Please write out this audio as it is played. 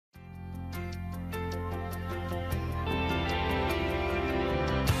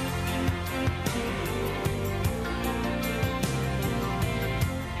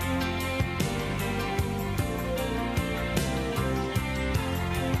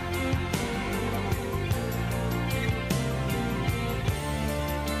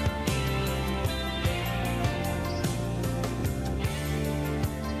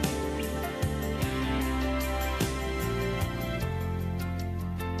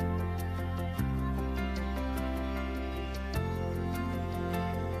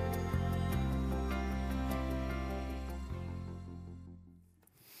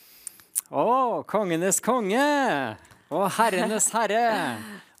kongenes konge og herrenes herre.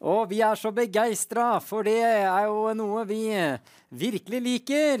 Og vi så begeistret, for det jo noe vi virkelig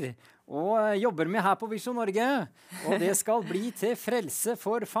liker og jobber med her på Vision Norge. Og det skal bli til frelse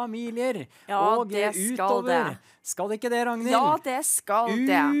for familier. Ja, og det skal utover. det. Skal det ikke det, Ragnhild? Ja, det skal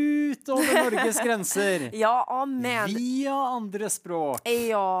det. Utover Norges grenser. Ja, amen. Via andre språk.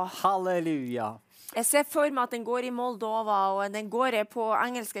 Ja. Halleluja. Jeg ser for meg at den går i Moldova, og den går på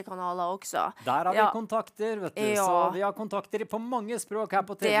engelske kanaler også. Der har vi kontakter, vet du. Ja. Så vi har kontakter på mange språk her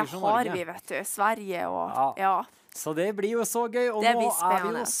på TV Vision Norge. Det har vi, vet du. Sverige og... Ja. Så det blir jo så gøy, og nå vi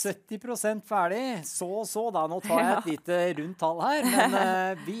jo 70% ferdig. Så da, nå tar jeg et lite rundt tall her,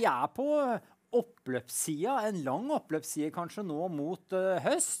 men vi på oppløpssida, en lang oppløpsside kanskje nå mot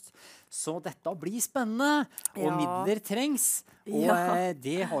høst. Så dette blir spennende, og midler trengs. Og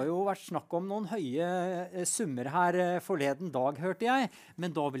det har jo vært snakk om noen høye summer her forleden dag, hørte jeg.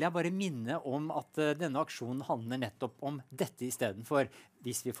 Men da vil jeg bare minne om at denne aksjonen handler nettopp om dette i stedet for.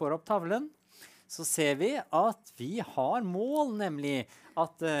 Hvis vi får opp tavlen, så ser vi at vi har mål, nemlig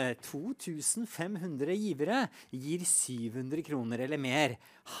at 2500 givere gir 700 kroner eller mer.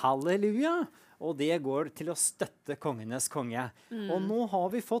 Halleluja! Og det går til å støtte kongenes konge. Og nå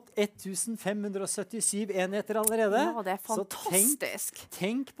har vi fått 1577 enheter allerede. Ja, det fantastisk. Så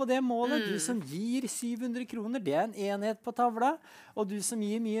tenk på det målet. Du som gir 700 kroner, det en enhet på tavla. Og du som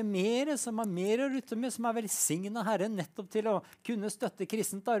gir mye mer, som har mer å rutte med, som velsignet Herren nettopp til å kunne støtte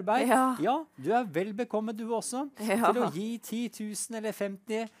kristent arbeid. Ja, du vel bekommet du også, til å gi 10 000 eller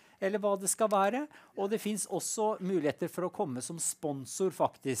 50 eller hva det skal være. Og det finnes også muligheter for å komme som sponsor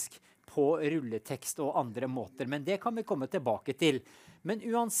faktisk på rulletekst og andre måter. Men det kan vi komme tilbake til. Men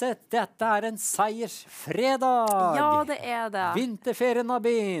uansett, dette en seiersfredag! Ja, det det. Vinterferien har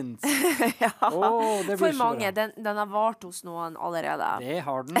begynt! Det for mange, den har vart hos noen allerede. Det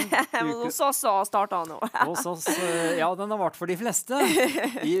har den. Hos oss har startet nå. Hos oss, ja, den har vart for de fleste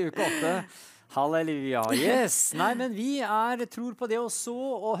i uke 8. Halleluja, yes! Nei, men vi tror på det å så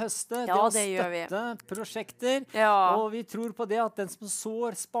og høste, det å støtte prosjekter, og vi tror på det at den som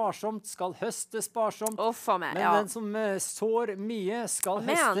sår sparsomt skal høste sparsomt, men den som sår mye skal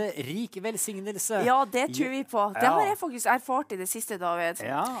høste rik velsignelse. Ja, det tror vi på. Det har jeg faktisk erfart i det siste, David.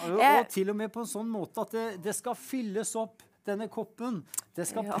 Ja, og til og med på en sånn måte at det skal fylles opp denne koppen. Det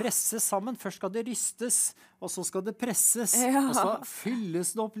skal presses sammen. Først skal det rystes, og så skal det presses, og så fylles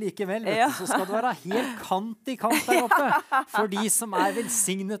det opp likevel. Så skal det være helt kant i kant der oppe, for de som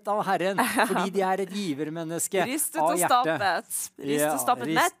velsignet av Herren, fordi de et givermenneske av hjertet. Ristet og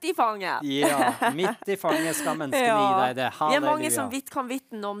stappet midt i fanget. Ja, midt i fanget skal menneskene gi deg det. Halleluja. Vi mange som kan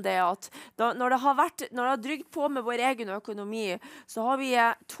vitne om det, at når det har drygt på med vår egen økonomi, så har vi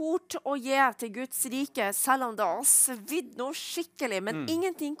tort å gi til Guds rike, selv om det har svidd noe skikkelig, men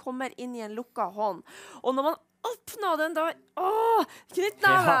ingenting kommer inn i en lukket hånd. Og når man åpner den da,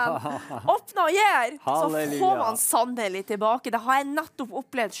 knyttneven, åpner og gir, så får man sannelig tilbake. Det har jeg nettopp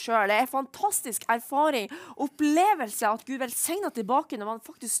opplevd selv. Det en fantastisk erfaring, opplevelse at Gud velsigner tilbake når man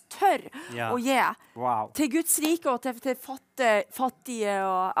faktisk tør å gi til Guds rike og til fattige.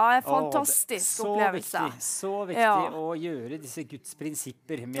 Og, en fantastisk opplevelse. Så viktig å gjøre disse Guds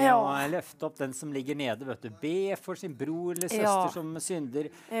prinsipper med å løfte opp den som ligger nede, vet du. Be for sin bror eller søster som synder.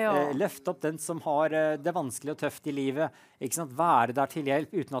 Løfte opp den som har det vanskelig og tøft i livet, ikke sant? Være der til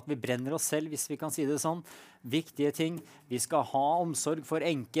hjelp uten at vi brenner oss selv, hvis vi kan si det sånn. Viktige ting. Vi skal ha omsorg for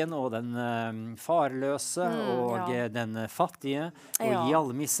enken og den farløse og den fattige og gi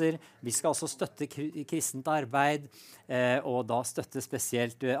almisser. Vi skal også støtte kristent arbeid og da støtte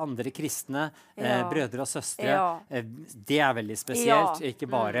spesielt andre kristne, brødre og søstre. Det veldig spesielt,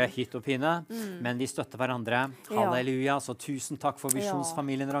 ikke bare hytt og pine, men vi støtter hverandre. Halleluja, så tusen takk for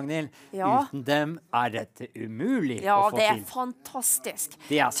visjonsfamilien, Ragnhild. Uten dem dette umulig å få til. Ja, det fantastisk.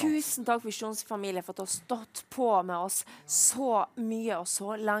 Tusen takk visjonsfamilie for at du har stått på med oss så mye og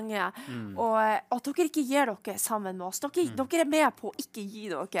så lenge. Og at dere ikke gir dere sammen med oss. Dere med på å ikke gi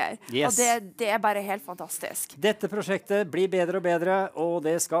dere. Og det bare helt fantastisk. Dette prosjektet blir bedre og bedre, og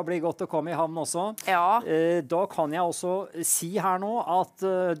det skal bli godt å komme i havn også. Da kan jeg også si her nå at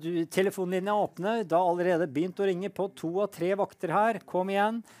telefonlinjen åpne. Da har allerede begynt å ringe på 2 og 3 vakter her. Kom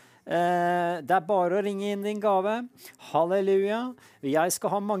igjen. Det bare å ringe inn din gave. Halleluja. Jeg skal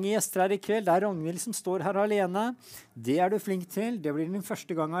ha mange gjester her i kveld. Det Ragnhild som står her alene. Det du flink til. Det blir din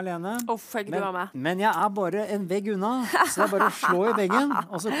første gang alene. Men jeg bare en vegg unna, så det bare å slå i veggen,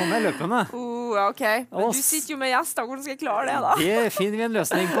 og så kommer jeg løpende. Ok. Men du sitter jo med gjester. Hvordan skal jeg klare det da? Det finner vi en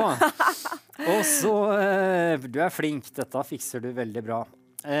løsning på. Og så, du flink. Dette fikser du veldig bra.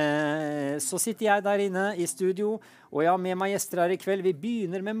 Så sitter jeg der inne i studio, og jeg har med meg gjester her i kveld. Vi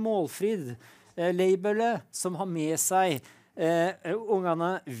begynner med Målfrid Leibølle, som har med seg ungene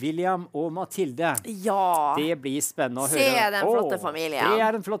William og Mathilde. Ja. Det blir spennende å høre. Se den flotte familien. Det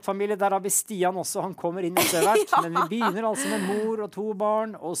en flott familie. Der har vi Stian også. Han kommer inn etter hvert. Ja. Men vi begynner altså med mor og 2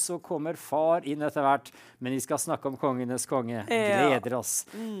 barn, og så kommer far inn etter hvert. Men vi skal snakke om kongenes konge. Gleder oss.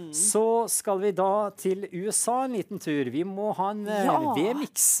 Så skal vi da til USA en liten tur. Vi må ha en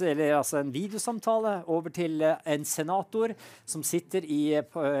VMix, eller altså en videosamtale, over til en senator som sitter i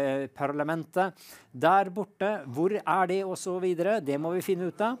parlamentet. Der borte, hvor det og så videre, det må vi finne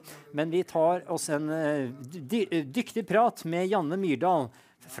ut av. Men vi tar oss en dyktig prat med Janne Myrdal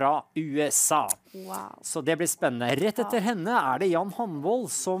fra USA. Wow. Så det blir spennende. Rett etter henne det Jan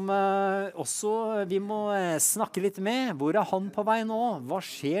Hanvold som også vi må snakke litt med. Hvor han på vei nå? Hva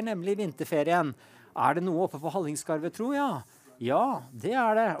skjer nemlig i vinterferien? Det noe oppe på Hallingskarvet, tror jeg? Ja, det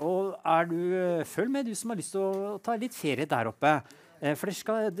det. Og følg med, du som har lyst til å ta litt ferie der oppe. For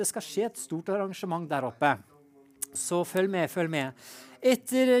det skal skje et stort arrangement der oppe. Så følg med.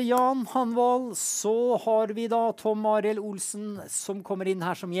 Etter Jan Hanvold så har vi da Tom Arild Olsen som kommer inn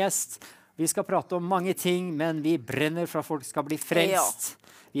her som gjest. Vi skal prate om mange ting, men vi brenner for at folk skal bli frelst.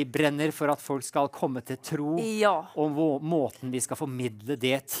 Vi brenner for at folk skal komme til tro, og måten vi skal formidle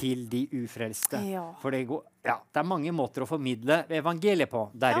det til de ufrelste. For det mange måter å formidle evangeliet på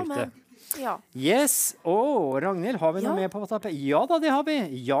der ute. Ja. Yes. Ragnhild, har vi noe med på tappet? Ja da, det har vi.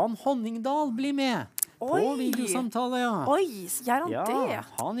 Jan Honningdal blir med. På videosamtale, Oi, gjør han det?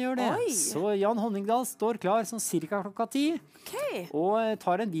 Han gjør det. Så Jan Honningdal står klar sånn cirka klokka 10. Og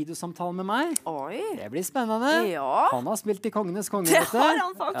tar en videosamtale med meg. Det blir spennende. Han har spilt i Kongenes konge. Det har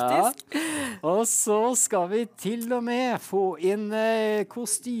han faktisk. Og så skal vi til og med få inn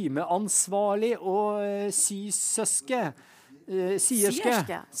kostymeansvarlig og syerske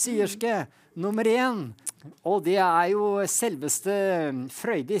nummer 1. Og det jo selveste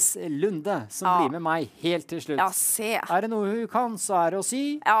Frøydis Lunde som blir med meg helt til slutt. Ja, se. Det noe hun kan, så det å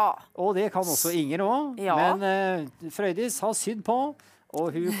sy. Og det kan også Inger også. Men Frøydis har sydd på,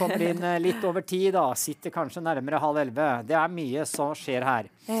 og hun kommer inn litt over 10 da. Sitter kanskje nærmere 10:30. Det mye som skjer her.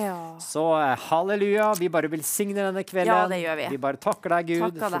 Så halleluja, vi bare velsigner denne kvelden. Ja, det gjør vi. Vi bare takker deg,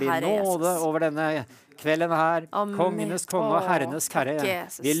 Gud, for din nåde over denne kvelden her. Kongenes konge og herrenes herre.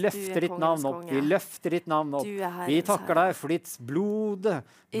 Vi løfter ditt navn opp. Vi takker deg for ditt blodet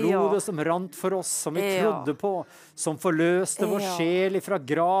som rant for oss, som vi trodde på, som forløste vår sjel ifra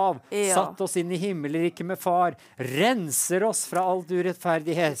grav, satt oss inn i himmelriket med far, renser oss fra alt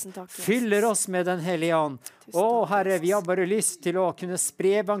urettferdighet, fyller oss med den hellige ånd. Herre, vi har bare lyst til å kunne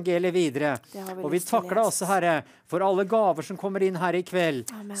spre evangeliet videre. Og vi takker deg også, Herre, for alle gaver som kommer inn her i kveld,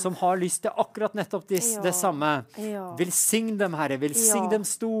 som har lyst til akkurat nettopp det samme. Velsign dem, Herre. Velsign dem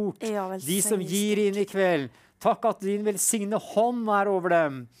stort. De som gir inn i kveld. Takk at din velsigne hånd over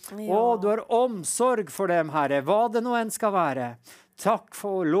dem. Du har omsorg for dem, Herre, hva det nå enn skal være. Takk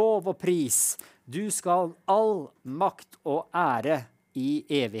for lov og pris. Du skal all makt og ære i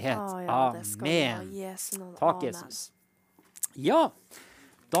evighet. Amen. Takk, Jesus. Ja,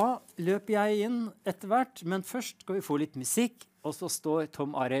 da løper jeg inn etter hvert, men først skal vi få litt musikk, og så står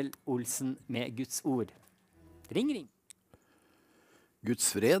Tom Arild Olsen med Guds ord. Ring, ring. Guds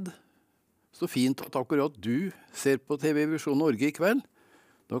fred. Så fint at akkurat du ser på TV Visjon Norge i kveld.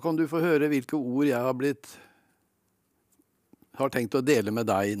 Da kan du få høre hvilke ord jeg har tenkt å dele med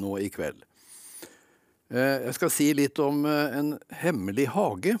deg nå i kveld. Jeg skal si litt om en hemmelig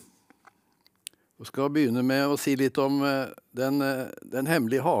hage. Jeg skal begynne med å si litt om den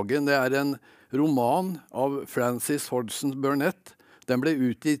hemmelige hagen. Det en roman av Frances Hodgson Burnett. Den ble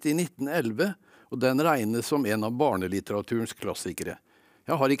utgitt i 1911, og den regnes som en av barnelitteraturens klassikere.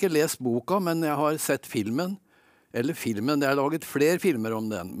 Jeg har ikke lest boka, men jeg har sett filmen. Eller filmen, det laget flere filmer om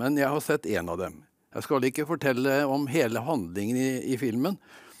den, men jeg har sett en av dem. Jeg skal ikke fortelle om hele handlingen i filmen,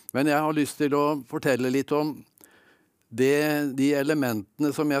 men jeg har lyst til å fortelle litt om de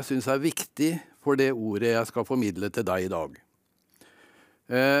elementene som jeg synes viktig for det ordet jeg skal formidle til deg i dag.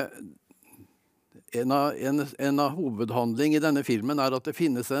 En av hovedhandlingene i denne filmen at det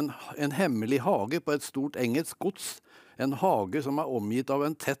finnes en hemmelig hage på et stort engelsk gods. En hage som omgitt av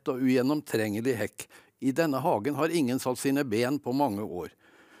en tett og ugjennomtrengelig hekk. I denne hagen har ingen satt sine ben på mange år.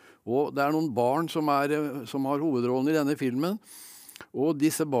 Og det noen barn som har hovedrollen i denne filmen. Og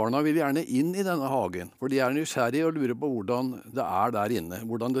disse barna vil gjerne inn i denne hagen, for de nysgjerrige og lurer på hvordan det der inne,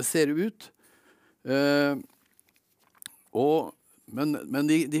 hvordan det ser ut. Men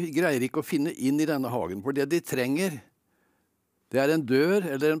de greier ikke å finne inn i denne hagen, for det de trenger, det en dør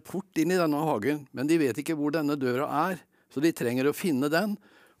eller en port inn i denne hagen, men de vet ikke hvor denne døra så de trenger å finne den,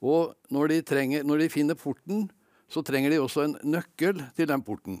 Og når de finner porten, så trenger de også en nøkkel til den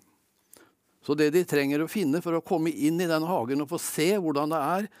porten. Så det de trenger å finne for å komme inn i den hagen og få se hvordan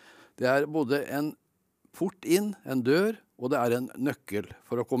det er både en port inn, en dør, og det er en nøkkel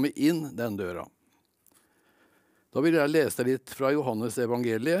for å komme inn den døra. Da vil jeg lese litt fra Johannes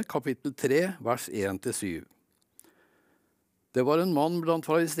evangeliet, kapittel 3, vers 1-7. Det var en mann blant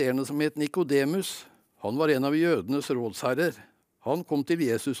fariseerne som het Nikodemus. Han var en av jødenes rådsherrer. Han kom til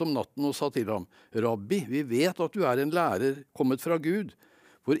Jesus om natten og sa til ham, «Rabbi, vi vet at du er en lærer kommet fra Gud,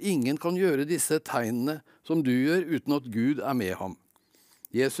 for ingen kan gjøre disse tegnene som du gjør uten at Gud er med ham.»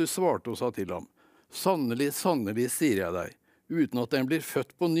 Jesus svarte og sa til ham, «Sannelig, sannelig, sier jeg deg, uten at den blir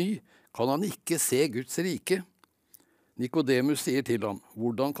født på ny, kan han ikke se Guds rike.» Nikodemus sier til ham,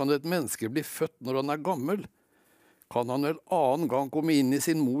 «Hvordan kan et menneske bli født når han er gammel? Kan han vel annen gang komme inn i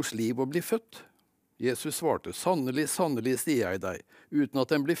sin mors liv og bli født?» Jesus svarte, «Sannelig, sannelig, sier jeg deg, uten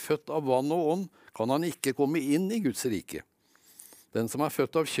at den blir født av vann og ånd, kan han ikke komme inn i Guds rike. Den som er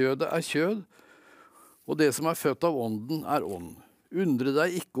født av kjødet er kjød, og det som er født av ånden er ånd. Undre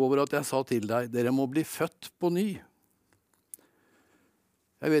deg ikke over at jeg sa til deg, dere må bli født på ny.»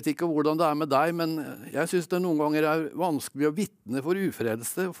 Jeg vet ikke hvordan det er med deg, men jeg synes det noen ganger er vanskelig å vitne for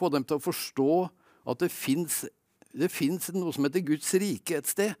ufrelste, og få dem til å forstå at det finnes noe som heter Guds rike et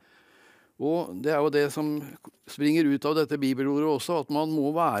sted. Og det er jo det som springer ut av dette bibelordet også, at man må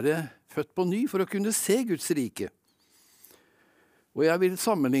være født på ny for å kunne se Guds rike. Og jeg vil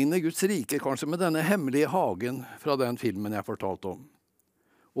sammenligne Guds rike kanskje med denne hemmelige hagen fra den filmen jeg fortalte om.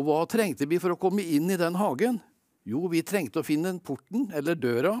 Og hva trengte vi for å komme inn i den hagen? Jo, vi trengte å finne porten, eller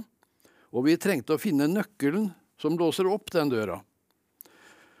døra, og vi trengte å finne nøkkelen som låser opp den døra.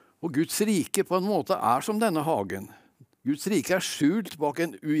 Og Guds rike på en måte er som denne hagen. Guds rike er skjult bak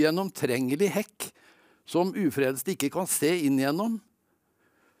en ugjennomtrengelig hekk som ufrelste ikke kan se inn gjennom.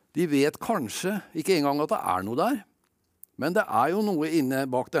 De vet kanskje ikke engang at det er noe der, men det er jo noe inne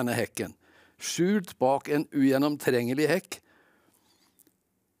bak denne hekken, skjult bak en ugjennomtrengelig hekk.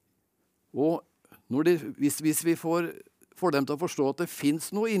 Og hvis vi får dem til å forstå at det finnes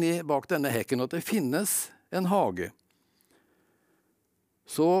noe inne bak denne hekken, at det finnes en hage,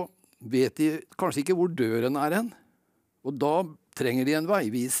 så vet de kanskje ikke hvor døren er hen. Og da trenger de en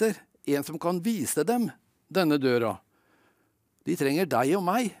veiviser, en som kan vise dem denne døra. De trenger deg og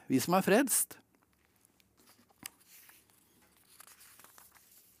meg, vi som er frelst.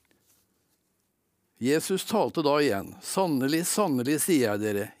 Jesus talte da igjen, «Sannelig, sannelig, sier jeg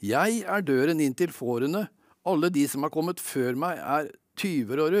dere, jeg er døren inn til fårene. Alle de som har kommet før meg er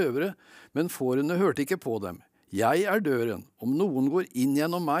tyver og røvere, men fårene hørte ikke på dem. Jeg er døren. Om noen går inn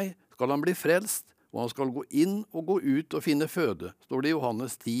gjennom meg, skal han bli frelst, og han skal gå inn og gå ut og finne føde», står det i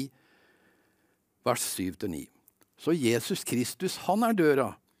Johannes 10, vers 7-9. Så Jesus Kristus, han er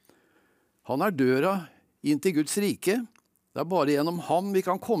døra. Han er døra inn til Guds rike. Det er bare gjennom ham vi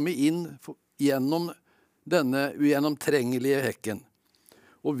kan komme inn gjennom denne ugjennomtrengelige hekken.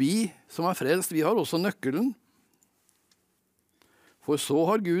 Og vi som er frelst, vi har også nøkkelen. For så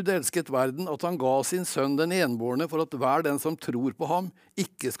har Gud elsket verden at han ga sin sønn den enbårne for at hver den som tror på ham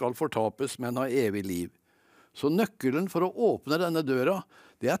ikke skal fortapes, men ha evig liv. Så nøkkelen for å åpne denne døra,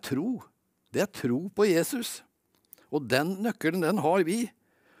 det er tro. Det er tro på Jesus. Og den nøkkelen, den har vi.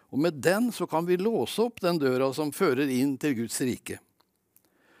 Og med den så kan vi låse opp den døra som fører inn til Guds rike.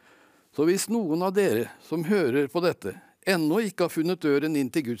 Så hvis noen av dere som hører på dette ennå ikke har funnet døren inn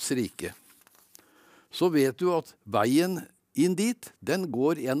til Guds rike, så vet du at veien inn dit, den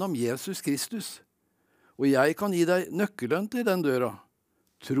går gjennom Jesus Kristus. Og jeg kan gi deg nøkkelen til den døra.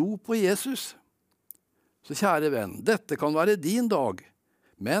 Tro på Jesus. Så kjære venn, dette kan være din dag,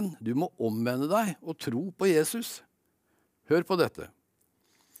 men du må omvende deg og tro på Jesus. Hør på dette.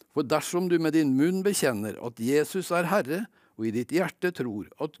 For dersom du med din munn bekjenner at Jesus er Herre, og i ditt hjerte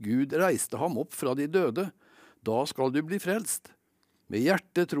tror at Gud reiste ham opp fra de døde, da skal du bli frelst. Med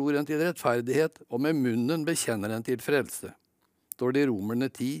hjertet tror en til rettferdighet, og med munnen bekjenner en til frelse. Står det i Romerne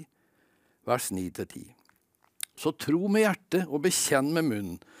 10, vers 9-10. Så tro med hjertet og bekjenn med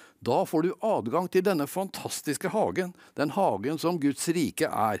munnen. Da får du adgang til denne fantastiske hagen, den hagen som Guds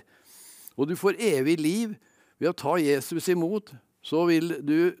rike er. Og du får evig liv ved å ta Jesus imot, så vil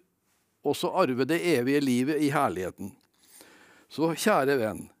du også arve det evige livet i herligheten. Så kjære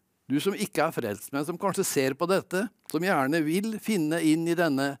venn, du som ikke er frelst, men som kanskje ser på dette, som gjerne vil finne inn i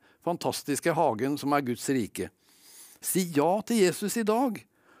denne fantastiske hagen som er Guds rike. Si ja til Jesus i dag.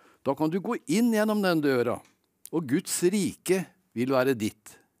 Da kan du gå inn gjennom den døra, og Guds rike vil være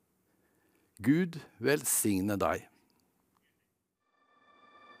ditt. Gud velsigne deg.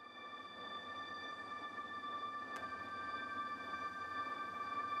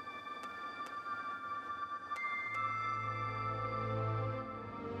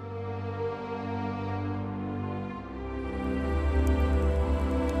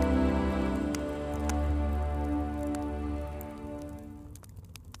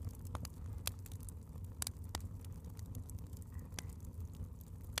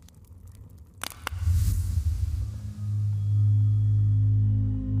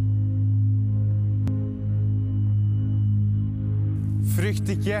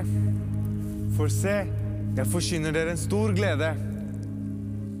 Frykt ikke, for se, jeg forkynner dere en stor glede.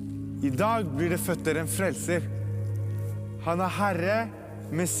 I dag blir det født dere en frelser. Han er Herre,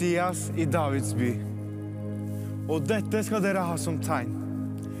 Messias i Davids by. Og dette skal dere ha som tegn.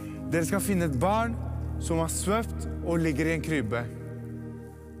 Dere skal finne et barn som har svøpt og ligger i en krybbe.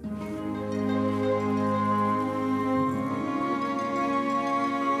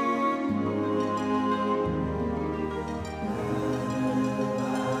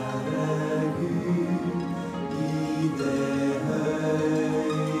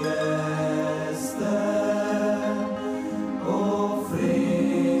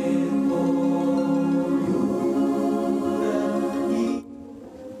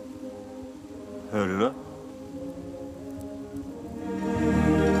 Hører du det?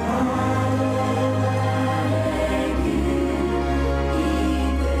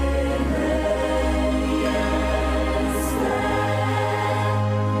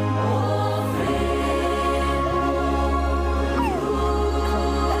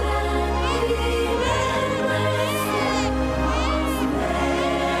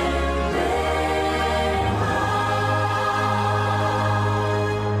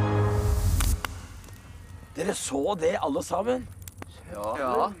 Dere så det alle sammen?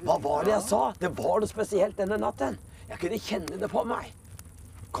 Ja. Hva var det jeg sa? Det var noe spesielt denne natten. Jeg kunne kjenne det på meg.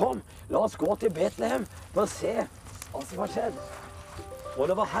 Kom, la oss gå til Betlehem for å se hva som har skjedd. Og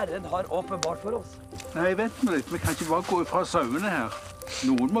det var Herren har åpenbart for oss. Nei, vent nå litt. Vi kan ikke bare gå fra sauene her.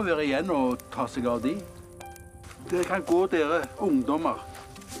 Noen må være igjen og ta seg av de. Dere kan gå, dere ungdommer.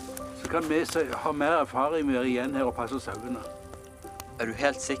 Så kan vi ha mer erfaring med å være igjen her og passe sauene. Er du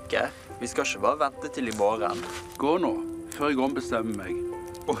helt sikker? Vi skal ikke bare vente til i morgen. Gå nå, før jeg ombestemmer meg.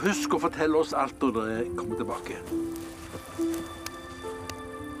 Og husk å fortelle oss alt når dere kommer tilbake.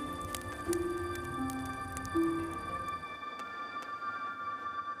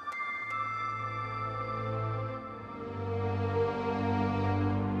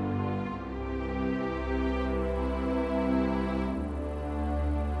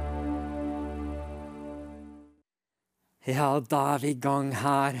 Ja, da er vi i gang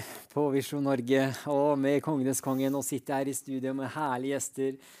her på Visjon Norge, og med Kongenes konge. Nå sitter jeg her i studio med herlige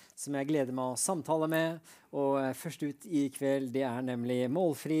gjester som jeg gleder meg å samtale med. Og først ut i kveld, det er nemlig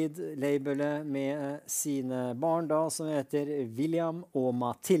Målfrid Leibølle med sine barn da, som heter William og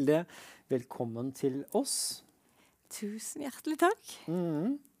Mathilde. Velkommen til oss. Tusen hjertelig takk.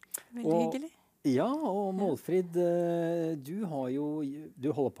 Veldig hyggelig. Ja, og Målfrid, du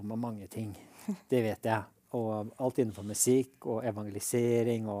holder på med mange ting. Det vet jeg. Og alt innenfor musikk og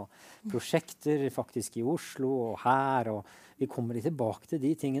evangelisering og prosjekter faktisk i Oslo og her. Og vi kommer litt tilbake til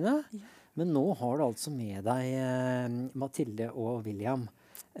de tingene. Ja. Men nå har du altså med deg Mathilde og William.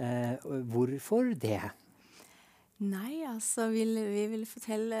 Hvorfor det? Nei, altså, vi vil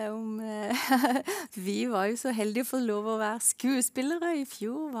fortelle om vi var jo så heldige å få lov å være skuespillere. I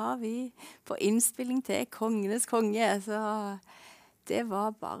fjor var vi på innspilling til Kongenes konge, så det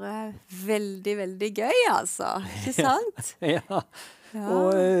var bare veldig, veldig gøy, altså. Ikke sant? Ja.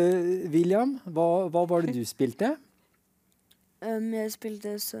 Og William, hva var det du spilte? Jeg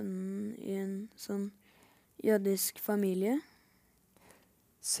spilte sønnen i en sånn jødisk familie.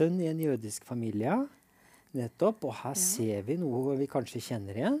 Sønn i en jødisk familie, nettopp. Og her ser vi noe vi kanskje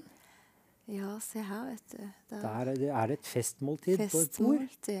kjenner igjen. Ja, se her, vet du. Der er det et festmåltid på et bord.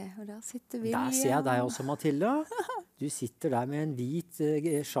 Festmåltid, og der sitter William. Der ser jeg deg også, Mathilde. Du sitter der med en hvit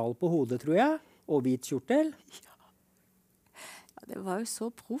sjal på hodet, tror jeg, og hvit kjortel. Ja, det var jo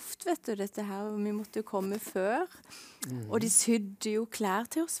så proft, vet du, dette her. Vi måtte jo komme før. Og de sydde jo klær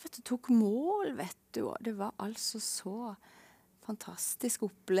til oss, vet du. Tok mål, vet du. Og det var altså så fantastisk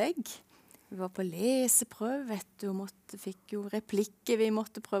opplegg. Vi var på leseprøve, vet du, og fikk jo replikker. Vi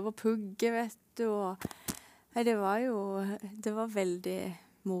måtte prøve å pugge, vet du. Og, nei, det var veldig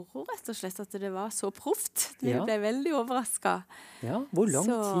moro, rett og slett, at det var så proft. Vi ble veldig overrasket. Ja, hvor lang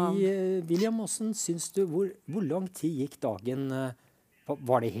tid, William, hvordan syns du, hvor lang tid gikk dagen?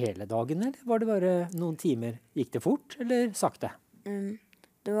 Var det hele dagen, eller var det bare noen timer? Gikk det fort, eller sakte?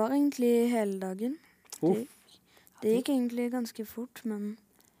 Det var egentlig hele dagen. Det gikk egentlig ganske fort, men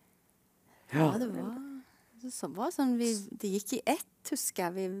ja, det var sånn, det gikk i ett, husker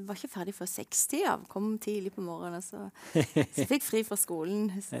jeg. Vi var ikke ferdig før 6-tida, kom tidlig på morgenen, så fikk fri fra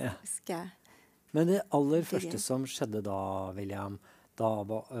skolen, husker jeg. Men det aller første som skjedde da, William,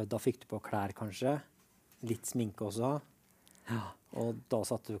 da fikk du på klær kanskje, litt sminke også, og da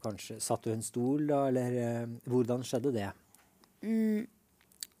satt du en stol da, eller hvordan skjedde det?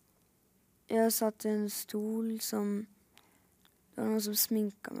 Jeg satt i en stol som, det var noen som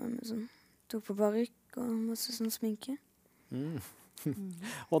sminket meg med sånn. Tok på parykk og masse sånn sminke.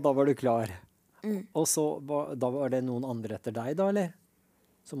 Og da var du klar. Og så da var det noen andre etter deg da, eller?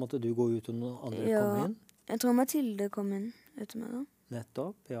 Så måtte du gå ut og noen andre komme inn? Ja, jeg tror Mathilde kom inn etter meg da.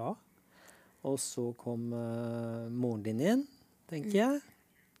 Nettopp, ja. Og så kom moren din inn, tenker jeg.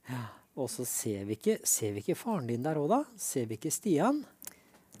 Ja. Og så ser vi ikke faren din der også da? Ser vi ikke Stian?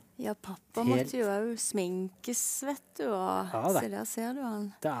 Ja, pappa måtte jo sminkes, vet du, og så der ser du han.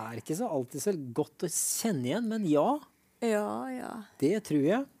 Det er ikke så alltid så godt å kjenne igjen, men ja. Ja. Det tror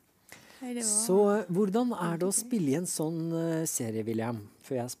jeg. Nei, det var... Så hvordan er det å spille i en sånn serie, William?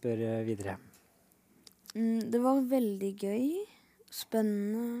 Før jeg spør videre. Det var veldig gøy,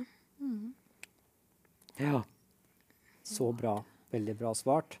 spennende. Ja, så bra. Veldig bra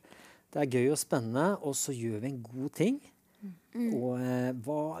svart. Det er gøy og spennende, og så gjør vi en god ting. Og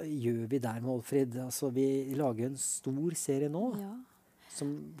hva gjør vi der, Målfrid? Altså, vi lager en stor serie nå,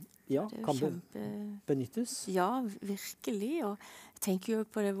 som kan benyttes. Ja, virkelig. Og jeg tenker jo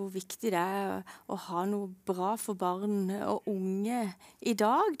på det hvor viktig det er å ha noe bra for barn og unge i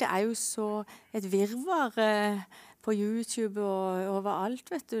dag. Det er jo så et virvar på YouTube og overalt,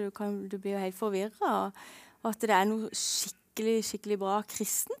 vet du. Du blir jo helt forvirret. Og at det er noe skikkelig bra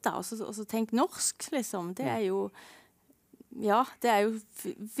kristent da. Og så tenk norsk, liksom. Det er jo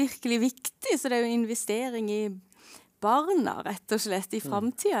virkelig viktig. Så det er jo investering i barna, rett og slett, i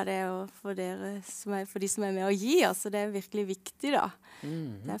fremtiden. Det er jo for de som er med å gi. Altså, det er virkelig viktig, da.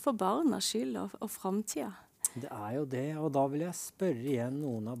 Det er for barnas skyld og fremtiden. Det er jo det, og da vil jeg spørre igjen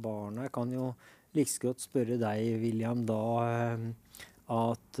noen av barna. Jeg kan jo like godt spørre deg, William, da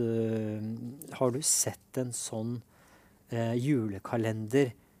at har du sett en sånn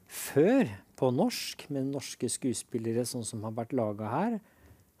julekalender før på norsk, med norske skuespillere sånn som har vært laget her?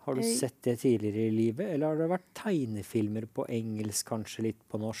 Har du sett det tidligere i livet, eller har det vært tegnefilmer på engelsk, kanskje litt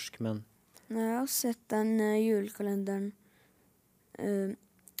på norsk, men... Nei, jeg har sett den julekalenderen,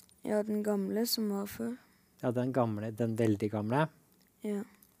 den gamle som var før. Ja, den gamle, den veldig gamle? Ja.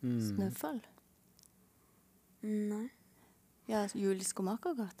 Snøfall? Nei. Ja, Jul i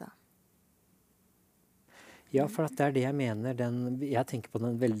Skomakergata. Ja, for det er det jeg mener. Jeg tenker på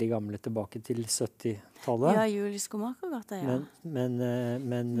den veldig gamle tilbake til 70-tallet. Ja, Jul i Skomakergata, ja. Men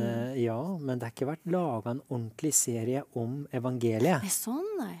det har ikke vært laget en ordentlig serie om evangeliet. Nei, sånn,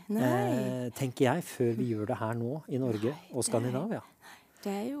 nei. Tenker jeg, før vi gjør det her nå i Norge og Skandinavia.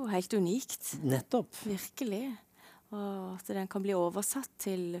 Det er jo helt unikt. Nettopp. Virkelig. Og at den kan bli oversatt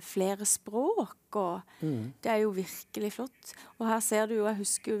til flere språk, og det er jo virkelig flott. Og her ser du jo, jeg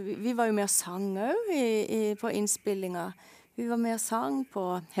husker, vi var jo med og sang også på innspillinger. Vi var med og sang på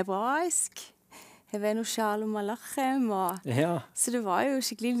hebraisk, Hevenu Shalom Alachem, så det var jo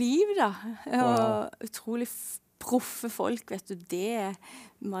skikkelig liv da. Og utrolig proffe folk, vet du, det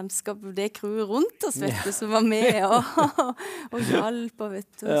mannskapet, det crewet rundt oss, vet du, som var med og hjalp, og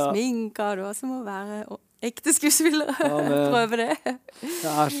vet du, og sminka, det var som å være ekte skuespillere. Prøve det. Det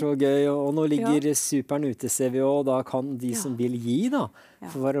er så gøy, og nå ligger superen ute, ser vi også, og da kan de som vil gi da,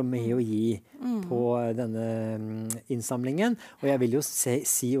 få være med og gi på denne innsamlingen. Og jeg vil jo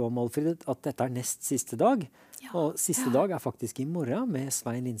si om Målfrid at dette er nest siste dag. Og siste dag er faktisk i morgen med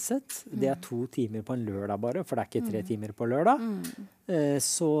Svein Linseth. Det er 2 timer på en lørdag bare, for det er ikke 3 timer på lørdag.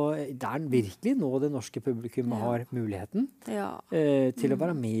 Så det er virkelig nå det norske publikum har muligheten til å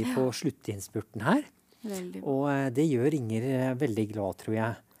være med på sluttinnspurten her. Og det gjør Inger veldig glad, tror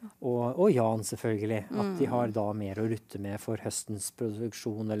jeg. Og Jan selvfølgelig, at de har da mer å rutte med for høstens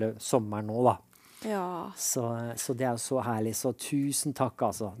produksjon, eller sommeren nå da. Så det er så herlig, så tusen takk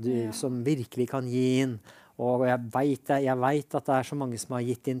altså, du som virkelig kan gi inn. Og jeg vet at det er så mange som har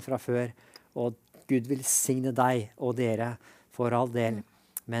gitt inn fra før, og Gud vil signe deg og dere for all del.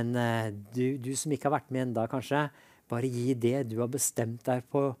 Men du som ikke har vært med enda kanskje, bare gi det du har bestemt deg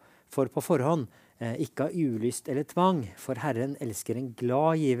for på forhånd. Ikke av ulyst eller tvang, for Herren elsker en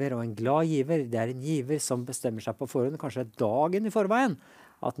glad giver, og en glad giver, det er en giver som bestemmer seg på forhånd, kanskje dagen i forveien,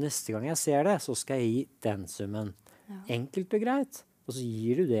 at neste gang jeg ser det, så skal jeg gi den summen. Enkelt og greit, og så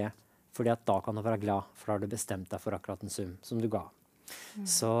gir du det, fordi at da kan du være glad, for da har du bestemt deg for akkurat en sum som du ga.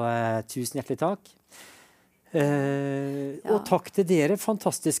 Så tusen hjertelig takk. Og takk til dere,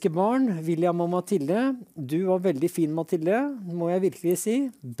 fantastiske barn, William og Mathilde. Du var veldig fin, Mathilde, må jeg virkelig si.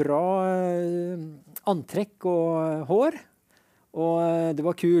 Bra antrekk og hår, og det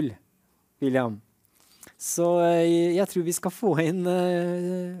var kul, William. Så jeg tror vi skal få inn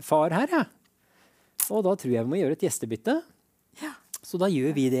far her, ja. Og da tror jeg vi må gjøre et gjestebytte. Så da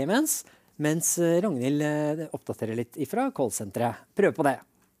gjør vi det mens Ragnhild oppdaterer litt ifra callsenteret. Prøv på det.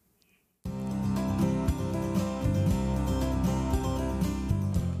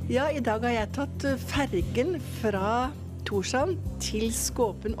 Ja, i dag har jeg tatt fergen fra Torshavn til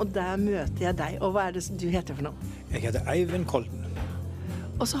Skåpen, og der møter jeg deg. Og hva er det du heter for noe? Jeg heter Eivind Kolden.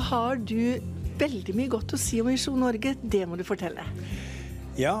 Og så har du veldig mye godt å si om Visjon Norge. Det må du fortelle.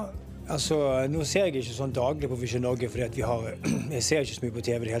 Ja, altså, nå ser jeg ikke sånn daglig på Visjon Norge, fordi at jeg ser ikke så mye på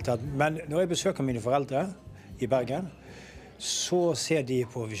TV i det hele tatt. Men når jeg besøker mine foreldre i Bergen, så ser de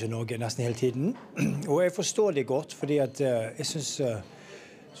på Visjon Norge nesten hele tiden. Og jeg forstår det godt, fordi at jeg synes,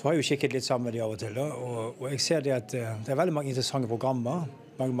 så har jeg jo kikket litt sammen med de av og til, da. Og jeg ser det at det er veldig mange interessante programmer,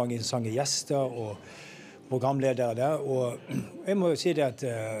 mange interessante gjester og programledere der. Og jeg må jo si det at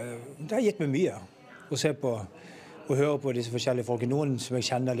det har gitt meg mye å se på og høre på disse forskjellige folkene. Noen som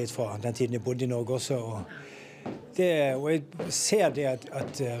jeg kjenner litt fra den tiden jeg bodde i Norge også. Og jeg ser det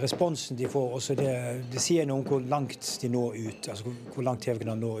at responsen de får også, det sier noe om hvor langt de når ut, altså hvor langt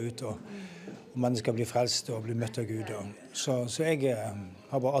TV-kanalen når ut, og mennesker blir frelst og blir møtt av Gud. Så jeg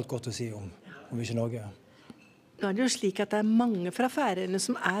har bare alt godt å si om Visjon Norge. Nå er det jo slik at det er mange fra Færøyene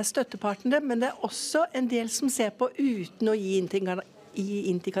som er støttepartnere, men det er også en del som ser på uten å gi inn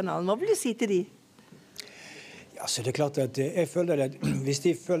til kanalen. Hva vil du si til de? Ja, så det er klart at jeg føler at hvis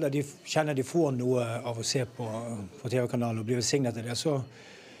de føler at de kjenner de får noe av å se på TV-kanalen og blir velsignet til det, så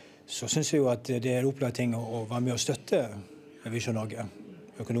synes jeg jo at det er en opplagt ting å være med og støtte Visjon Norge,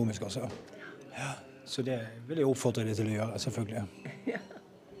 økonomisk også. Ja, så det vil jeg oppfordre deg til å gjøre, selvfølgelig. Ja.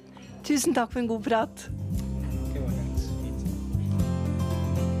 Tusen takk for en god prat. Det var helt fint.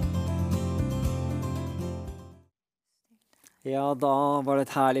 Ja, da var det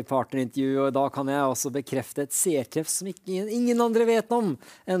et herlig partnerintervju, og da kan jeg også bekrefte et seertreff som ingen andre vet om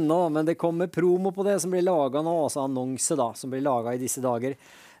ennå, men det kommer promo på det som blir laget nå, altså annonse da, som blir laget i disse dager.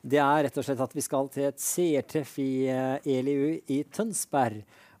 Det er rett og slett at vi skal til et seertreff i ELU i Tønsberg,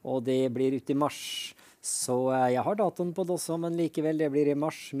 og det blir ute i mars. Så jeg har datoen på det også, men likevel, det blir i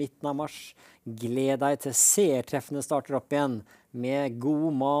mars, midten av mars. Gled deg til seertreffene starter opp igjen, med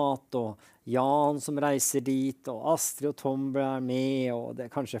god mat, og Jan som reiser dit, og Astrid og Tom er med, og det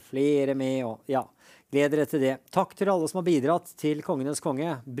er kanskje flere med, og ja, gled dere til det. Takk til alle som har bidratt til Kongenes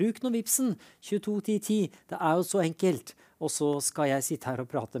Konge. Bruk nå Vipsen, 221010, det er jo så enkelt. Og så skal jeg sitte her og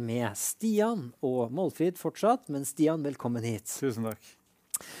prate med Stian og Målfrid fortsatt, men Stian, velkommen hit. Tusen takk.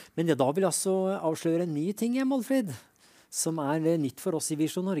 Men da vil jeg også avsløre en ny ting, Målfrid, som er nytt for oss i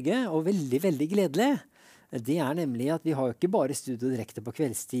Visjon Norge, og veldig, veldig gledelig. Det er nemlig at vi har jo ikke bare studio direkte på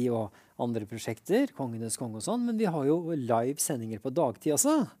kveldstid og andre prosjekter, Kongenes Konge og sånn, men vi har jo live sendinger på dagtid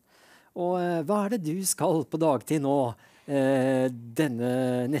også. Og hva er det du skal på dagtid nå, denne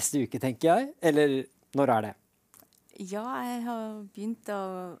neste uke, tenker jeg? Eller når er det? Ja, jeg har begynt å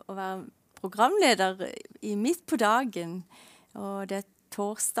være programleder i midt på dagen, og det er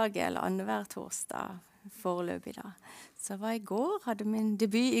torsdag eller annenhver torsdag foreløpig da. Så var i går, hadde min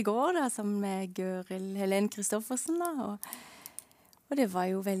debut i går da, sammen med Gøril Helene Kristoffersen da, og det var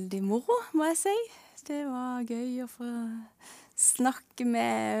jo veldig moro, må jeg si. Det var gøy å få snakke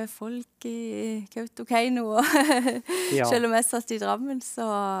med folk i Kautokeino, ja. Selv om jeg satt i Drammen, så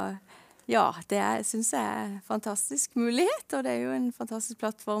ja, det synes jeg er en fantastisk mulighet, og det er jo en fantastisk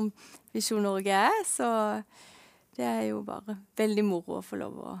plattform Visjon Norge er, så det er jo bare veldig moro å få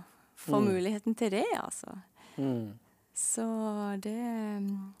lov å få muligheten til det, altså. Så det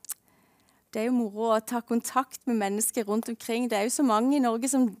er jo moro å ta kontakt med mennesker rundt omkring. Det er jo så mange i Norge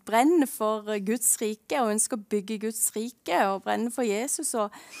som brenner for Guds rike og ønsker å bygge Guds rike og brenner for Jesus,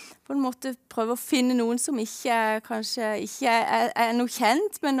 og på en måte prøve å finne noen som kanskje ikke er noe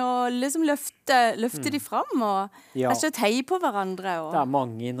kjent, men å liksom løfte de fram og kanskje heie på hverandre. Og det er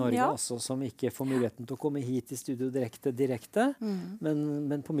mange i Norge også som ikke får muligheten til å komme hit i studio direkte,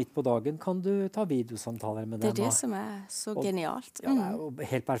 men på midt på dagen kan du ta videosamtaler med dem. Det er det som er så genialt. Ja, det er jo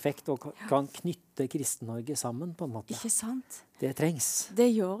helt perfekt, og kan knytte Kristen-Norge sammen på en måte. Ikke sant? Det trengs. Det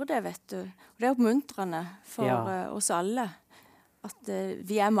gjør det, vet du. Og det er oppmuntrende for oss alle. At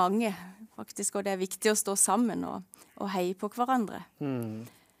vi er mange, faktisk, og det er viktig å stå sammen og heie på hverandre.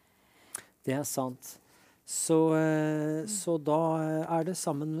 Det er sant. Så da er det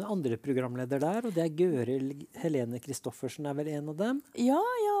sammen med andre programleder der, og det er Gøril Helene Kristoffersen er vel en av dem? Ja,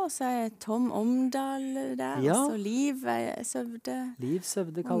 og så er Tom Omdal der, og så Liv Søvde. Liv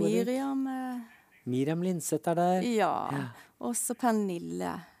Søvde kaller det. Miriam Linseth er der. Ja, og så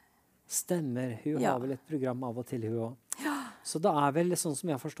Pernille. Stemmer, hun har vel et program av og til, hun også. Så det er vel, sånn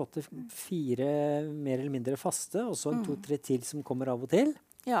som jeg har forstått det, 4 mer eller mindre faste, og så 2-3 til som kommer av og til.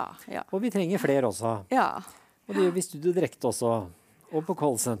 Ja. Og vi trenger flere også. Ja. Og det gjør vi studio direkte også, og på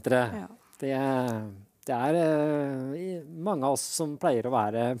callsenteret. Ja. Det er mange av oss som pleier å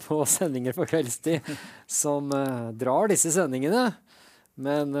være på sendinger på kveldstid, som drar disse sendingene.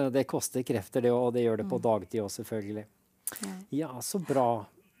 Men det koster krefter det, og det gjør det på dagtid også, selvfølgelig. Ja, så bra.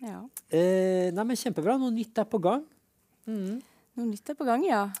 Ja. Nei, men kjempebra. Noe nytt på gang. Noe nytt på gang,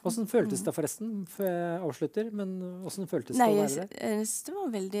 ja. Hvordan føltes det forresten, før jeg avslutter? Men hvordan føltes det å være der? Nei, jeg synes det var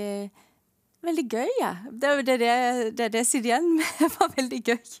veldig gøy, ja. Det jeg sitter igjen med, var veldig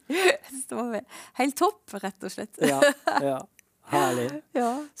gøy. Det var helt topp, rett og slett. Ja. Herlig.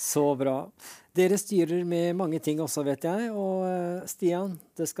 Ja. Så bra. Dere styrer med mange ting også, vet jeg. Og Stian,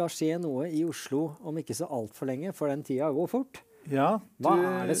 det skal skje noe i Oslo om ikke så alt for lenge, for den tida går fort. Ja.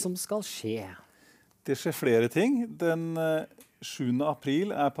 Hva det som skal skje? Det skjer flere ting. Den 7.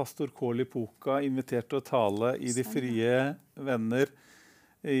 april pastor Kåli Poka invitert til å tale i De frie venner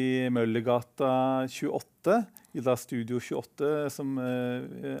i Møllergata 28, i da Studio 28, som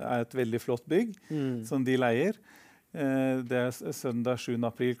et veldig flott bygg, som de leier. Det søndag 7.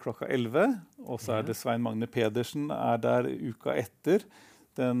 april klokka 11, og så det Svein Magne Pedersen der uka etter,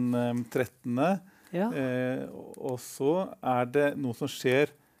 den 13. Og så det noe som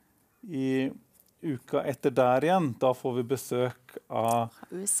skjer i uka etter der igjen. Da får vi besøk fra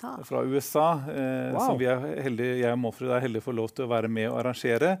USA, som vi heldige, jeg og Målfrid heldige for lov til å være med og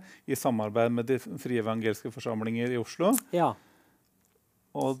arrangere i samarbeid med De frie evangeliske forsamlinger i Oslo. Ja.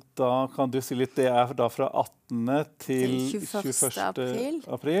 Og da kan du si litt, det da fra 18. til 21.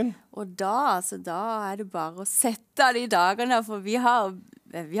 april. Og da det bare å sette av de dagene, for vi har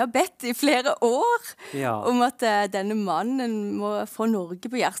bedt i flere år om at denne mannen må få Norge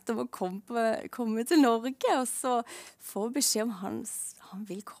på hjertet, må komme til Norge, og så få beskjed om han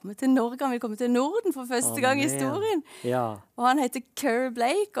vil komme til Norge, han vil komme til Norden for første gang i historien. Ja. Og han heter Curry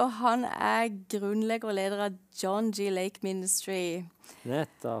Blake, og han grunnlegger og leder av John G. Lake Ministry.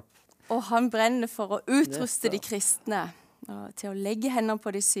 Nettopp. Og han brenner for å utruste de kristne, til å legge hendene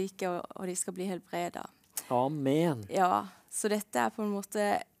på de syke, og de skal bli helbredet. Amen. Ja, så dette på en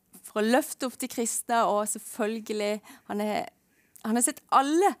måte for å løfte opp de kristne, og selvfølgelig, han har sett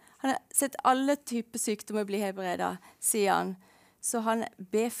alle typer sykdommer bli helbredet, sier han. Så han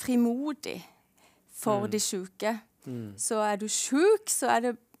ber frimodig for de syke. Så du syk, så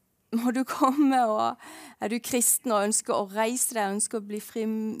må du komme, og du kristen og ønsker å reise deg, ønsker å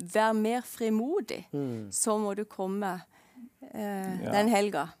være mer frimodig, så må du komme den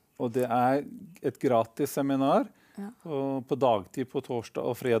helga. Og det et gratis seminar på dagtid på torsdag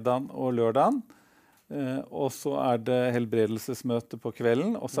og fredag og lørdag. Og så det helbredelsesmøte på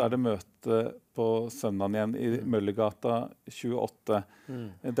kvelden, og så det møte på søndagen igjen i Møllergata 28.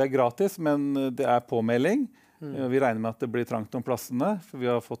 Det gratis, men det påmelding. Vi regner med at det blir trangt om plassene, for vi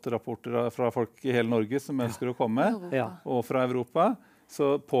har fått rapporter fra folk i hele Norge som ønsker å komme, og fra Europa.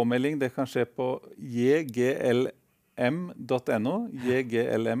 Så påmelding det kan skje på jglm.no,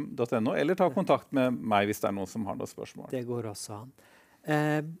 eller ta kontakt med meg hvis det noen som har noen spørsmål. Det går også an.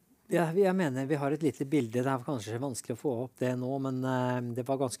 Jeg mener vi har et lite bilde. Det kanskje vanskelig å få opp det nå, men det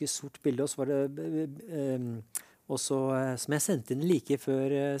var ganske stort bilde. Og så var det også, som jeg sendte inn like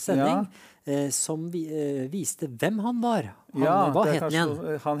før sending, som viste hvem han var. Hva het han igjen?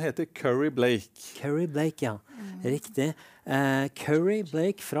 Han heter Curry Blake. Curry Blake, ja. Riktig. Curry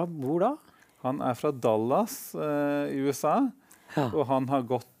Blake fra hvor da? Han fra Dallas i USA. Og han har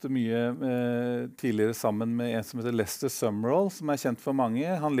gått mye tidligere sammen med en som heter Lester Sumrall, som kjent for mange.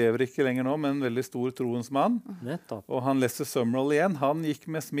 Han lever ikke lenger nå, men en veldig stor troens mann. Nettopp. Og han Lester Sumrall igjen, han gikk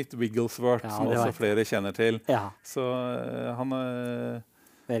med Smith Wigglesworth, som også flere kjenner til. Så han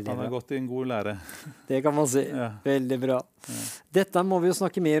har gått i en god lære. Det kan man si. Veldig bra. Dette må vi jo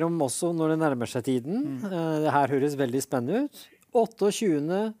snakke mer om også når det nærmer seg tiden. Det her høres veldig spennende ut.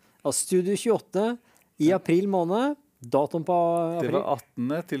 28. av Studio 28 i april måned. Datum på april? Det var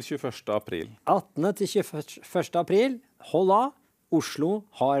 18. til 21. april. 18. til 21. april. Hold av. Oslo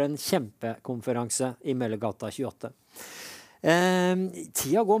har en kjempekonferanse i Møllergata 28.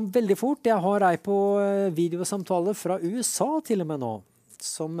 Tida går veldig fort. Jeg har ei på videosamtale fra USA til og med nå,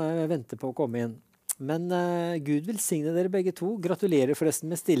 som venter på å komme inn. Men Gud velsigne dere begge to. Gratulerer forresten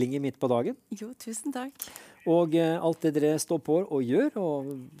med stillingen midt på dagen. Jo, tusen takk. Og alt det dere står på og gjør,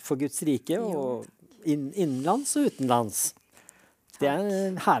 og for Guds rike, og innenlands og utenlands. Det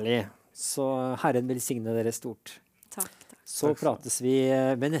herlig. Så Herren velsigne dere stort. Takk. Så prates vi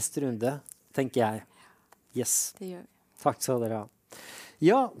ved neste runde, tenker jeg. Yes. Det gjør vi. Takk skal dere ha.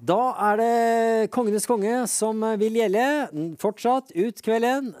 Ja, da det Kongenes konge som vil gjelde. Fortsatt ut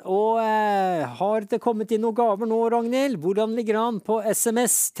kvelden. Og har det kommet inn noen gaver nå, Ragnhild? Hvordan ligger det an på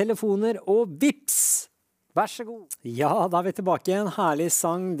SMS, telefoner og Vips? Vær så god. Ja, da vi tilbake igjen. Herlig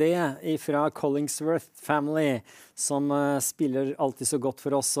sang det fra Collingsworth Family, som spiller alltid så godt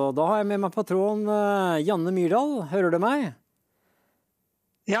for oss. Og da har jeg med meg patron Janne Myrdal. Hører du meg?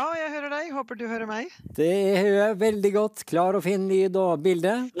 Ja, jeg hører deg. Håper du hører meg. Det hører jeg veldig godt. Klar og fin lyd og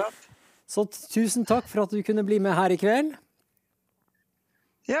bilde. Flott. Så tusen takk for at du kunne bli med her i kveld.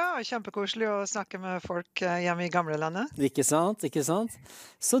 Ja, kjempekoselig å snakke med folk hjemme i gamlelandet. Ikke sant, ikke sant.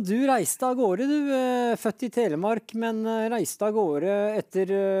 Så du reiste av gårde, du, født i Telemark, men reiste av gårde etter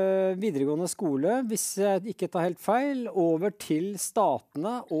videregående skole, hvis jeg ikke tar helt feil, over til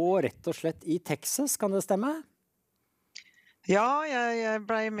statene og rett og slett i Texas, kan det stemme? Ja, jeg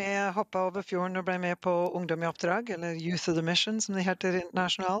ble med, hoppet over fjorden og ble med på Ungdom i oppdrag, eller Youth of the Mission, som det heter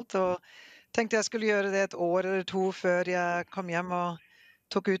internasjonalt, og tenkte jeg skulle gjøre det et år eller to før jeg kom hjem og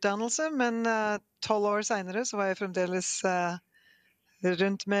tok utdannelse, men 12 år senere så var jeg fremdeles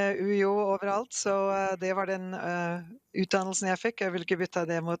rundt med UiO overalt, så det var den utdannelsen jeg fikk. Jeg vil ikke bytte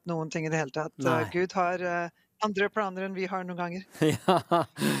det mot noen ting i det hele tatt. Gud har andre planer enn vi har noen ganger. Ja,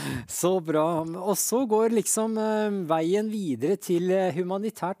 så bra. Og så går liksom veien videre til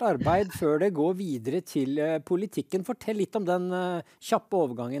humanitært arbeid før det går videre til politikken. Fortell litt om den kjappe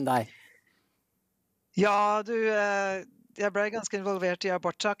overgangen der. Ja, jeg ble ganske involvert i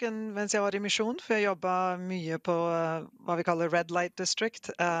abortsaken mens jeg var i misjon, for jeg jobbet mye på hva vi kaller Red Light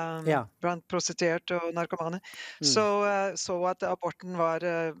District, blant prostituerte og narkomane. Så at aborten var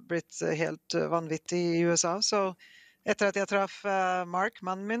blitt helt vanvittig i USA. Så etter at jeg traff Mark,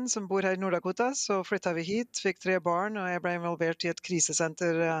 mannen min, som bor her i Nord-Dakota, så flyttet vi hit, fikk 3 barn, og jeg ble involvert i et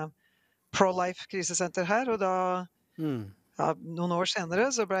krisesenter, pro-life krisesenter her, og da... Ja, noen år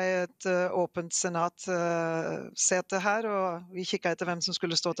senere så ble et åpent senatsete her, og vi kikket etter hvem som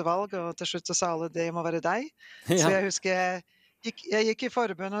skulle stå til valg, og til slutt så sa alle, det må være deg. Ja. Så jeg husker jeg gikk i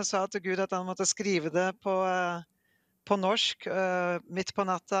forbønn og sa til Gud at han måtte skrive det på norsk midt på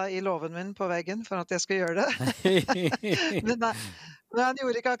natta i låven min på veggen for at jeg skulle gjøre det. Men han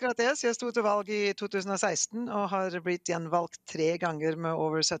gjorde ikke akkurat det, så jeg sto til valg i 2016 og har blitt gjenvalgt 3 ganger med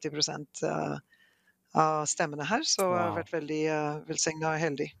over 70% av stemmene her, så jeg har vært veldig velsignet og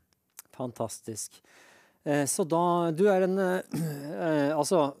heldig. Fantastisk. Så da, du er en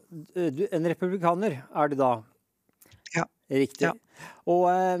republikaner, er du da? Ja. Riktig. Ja. Og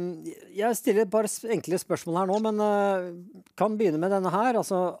jeg stiller et par enkle spørsmål her nå, men kan begynne med denne her.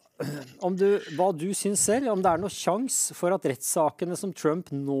 Altså, hva du synes selv, om det er noe sjans for at rettssakene som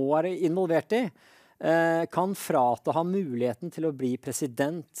Trump nå er involvert i, kan frata ham muligheten til å bli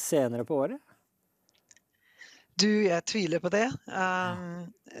president senere på året? Jeg tviler på det.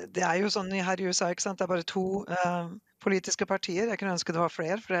 Det er jo sånn her i USA, ikke sant? Det er bare 2 politiske partier. Jeg kunne ønske det var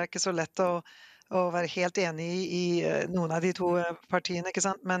flere, for det er ikke så lett å være helt enig i noen av de 2 partiene, ikke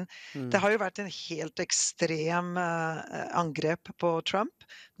sant? Men det har jo vært en helt ekstrem angrep på Trump.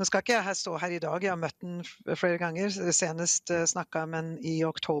 Nå skal ikke jeg stå her i dag, jeg har møtt den flere ganger, senest snakket med den i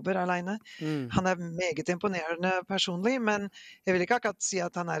oktober alene. Han er meget imponerende personlig, men jeg vil ikke akkurat si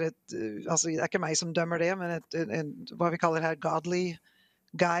at han er altså det er ikke meg som dømmer det, men hva vi kaller her godly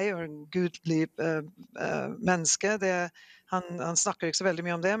guy, og en gudlig menneske. Han snakker ikke så veldig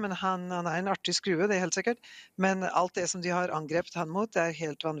mye om det, men han er en artig skrue, det er helt sikkert. Men alt det som de har angrepet han mot, det er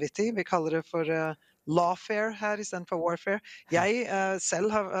helt vanvittig. Vi kaller det for lawfare her i stedet for warfare. Jeg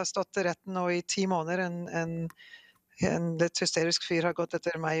selv har stått til retten nå i 10 måneder. En litt hysterisk fyr har gått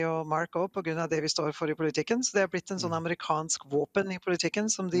etter meg og Mark også på grunn av det vi står for i politikken. Så det har blitt en sånn amerikansk våpen i politikken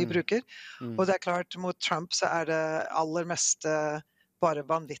som de bruker. Og det er klart, mot Trump så er det aller meste bare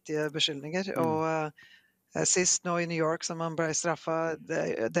vanvittige beskyldninger. Og sist nå i New York som han ble straffet,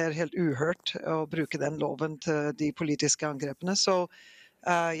 det er helt uhørt å bruke den loven til de politiske angrepene. Så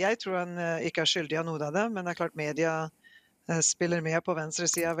jeg tror han ikke er skyldig av noe av det, men det er klart media spiller med på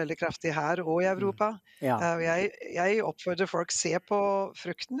venstresiden veldig kraftig her og i Europa. Ja. Jeg oppfordrer folk, se på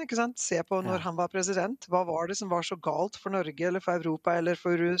frukten, ikke sant? Se på når han var president. Hva var det som var så galt for Norge eller for Europa eller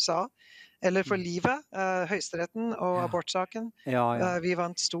for USA? Eller for livet, høyesteretten og abortsaken. Vi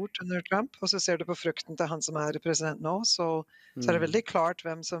vant stort under Trump, og så ser du på frukten til han som er president nå, så er det veldig klart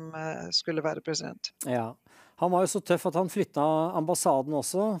hvem som skulle være president. Ja, han var jo så tøff at han flyttet ambassaden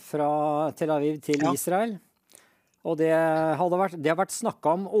også fra Tel Aviv til Israel. Og det har vært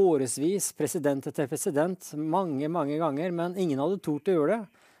snakket om årevis, president etter president, mange ganger, men ingen hadde tort å gjøre det.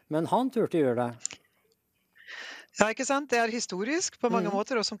 Men han turte å gjøre det. Ja, ikke sant? Det er historisk på mange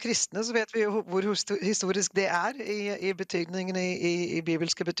måter, og som kristne så vet vi jo hvor historisk det er i betydningene, i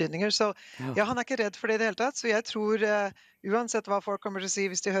bibelske betydninger. Så ja, han er ikke redd for det i det hele tatt. Så jeg tror, uansett hva folk kommer til å si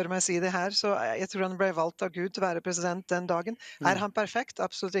hvis de hører meg si det her, så jeg tror han ble valgt av Gud til å være president den dagen. Er han perfekt?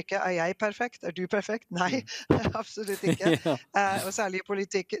 Absolutt ikke. Er jeg perfekt? Er du perfekt? Nei, absolutt ikke. Og særlig i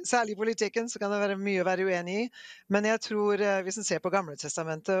politikken så kan det være mye å være uenig i. Men jeg tror, hvis en ser på Gamle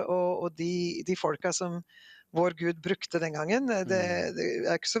Testamentet og de folka som vår Gud brukte den gangen. Det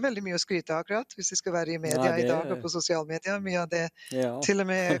ikke så veldig mye å skryte av akkurat, hvis vi skal være i media Nei, i dag og på sosialmedia. Mye av det, Ja. til og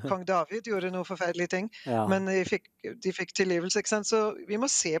med kong David gjorde noen forferdelige ting, Ja. men de fikk tilgivelse, ikke sant? Så vi må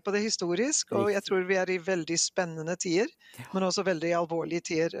se på det historisk, og jeg tror vi i veldig spennende tider, men også veldig alvorlige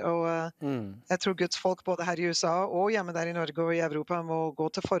tider, og jeg tror Guds folk både her i USA og hjemme der i Norge og i Europa må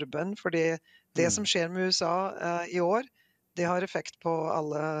gå til forbønn, fordi det som skjer med USA i år, det har effekt på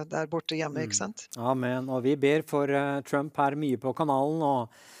alle der borte hjemme, ikke sant? Amen. Og vi ber for Trump her mye på kanalen, og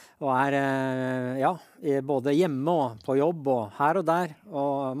ja, både hjemme og på jobb og her og der,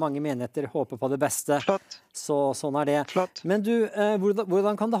 og mange menigheter håper på det beste. Flott. Så sånn det. Flott. Men du,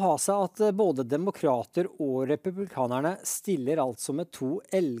 hvordan kan det ha seg at både demokrater og republikanerne stiller altså med to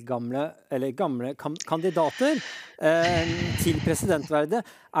gamle kandidater til presidentverdet?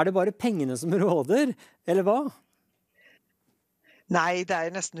 Det bare pengene som råder, eller hva? Nei,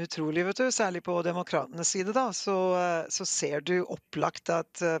 det nesten utrolig, vet du. Særlig på demokratenes side da, så ser du opplagt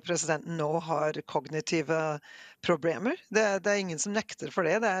at presidenten nå har kognitive problemer. Det ingen som nekter for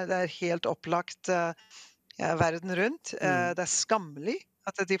det. Det helt opplagt verden rundt. Det skammelig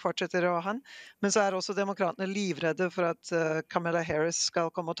at de fortsetter å ha han. Men så også demokratene livredde for at Kamala Harris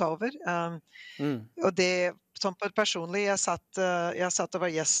skal komme og ta over. Og det, sånn på personlig, jeg satt og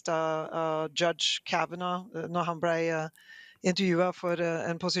var gjest av Judge Kavanaugh når han ble intervjuet for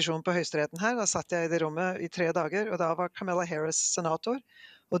en posisjon på høyesteretten her. Da satt jeg i det rommet i 3 dager, og da var Kamala Harris senator.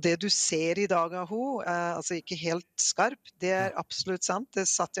 Og det du ser i dag av henne, altså ikke helt skarp, det absolutt sant. Det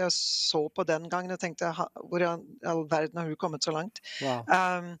satt jeg og så på den gangen og tenkte, hvor i all verden har hun kommet så langt? Wow.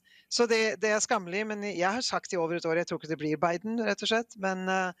 Så det skammelig, men jeg har sagt i over et år, jeg tror ikke det blir Biden, rett og slett. Men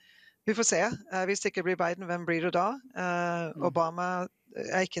vi får se. Hvis det ikke blir Biden, hvem blir det da? Obama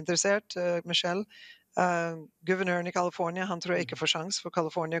ikke interessert. Michelle. Guvernøren i California, han tror jeg ikke får sjans, for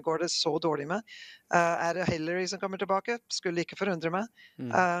California går det så dårlig med. Det Hillary som kommer tilbake? Skulle ikke forundre meg.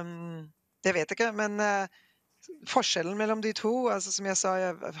 Det vet jeg ikke, men forskjellen mellom de to, altså som jeg sa,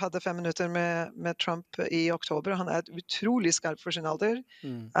 jeg hadde 5 minutter med Trump i oktober, og han utrolig skarp for sin alder.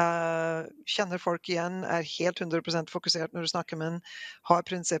 Kjenner folk igjen, helt 100% fokusert når du snakker med han, har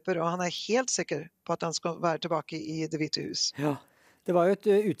prinsipper, og han helt sikker på at han skal være tilbake i Det hvite hus. Ja. Det var jo et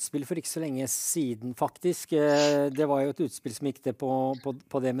utspill for ikke så lenge siden, faktisk. Det var jo et utspill som gikk det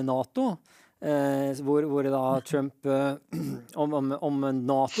på det med NATO, hvor da Trump, om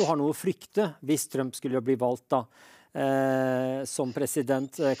NATO har noe å frykte hvis Trump skulle bli valgt da, som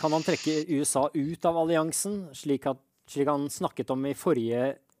president. Kan han trekke USA ut av alliansen, slik han snakket om i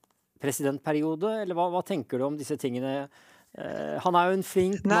forrige presidentperiode? Eller hva tenker du om disse tingene? Han jo en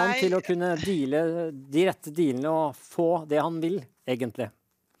flink mann til å kunne deale de rette dealene og få det han vil, egentlig.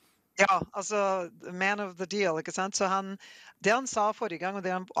 Ja, altså, man of the deal, ikke sant? Så det han sa forrige gang, og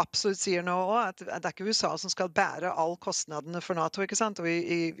det han absolutt sier nå også, at det ikke USA som skal bære all kostnadene for NATO, ikke sant? Og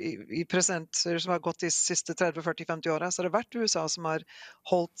i presidenter som har gått de siste 30, 40, 50 årene, så har det vært USA som har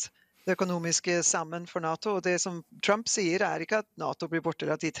holdt det økonomiske sammen for NATO, og det som Trump sier ikke at NATO blir borte,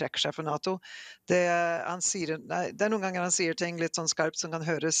 eller at de trekker seg for NATO. Det noen ganger han sier ting litt sånn skarpt som kan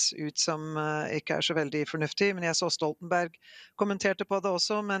høres ut som ikke så veldig fornuftig, men jeg så Stoltenberg kommenterte på det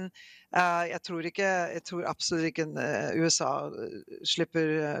også, men jeg tror absolutt ikke USA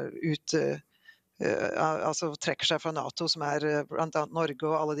slipper ut altså trekker seg fra NATO, som blant annet Norge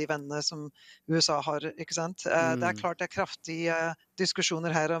og alle de vennene som USA har, ikke sant? Det klart det kraftige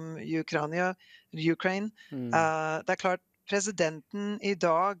diskusjoner her om Ukraina. Det klart presidenten i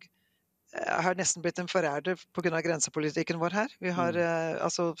dag har nesten blitt en forræder på grunn av grensepolitikken vår her. Vi har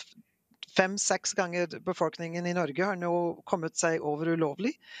altså 5-6 ganger befolkningen i Norge har nå kommet seg over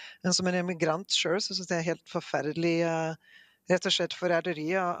ulovlig. Men som en emigrant selv, så synes jeg det helt forferdelig rett og slett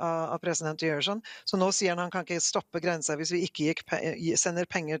forræderi av president å gjøre sånn. Så nå sier han kan ikke stoppe grensa hvis vi ikke sender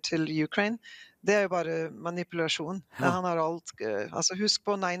penger til Ukraina. Det jo bare manipulasjon. Ja. Han har alt, altså husk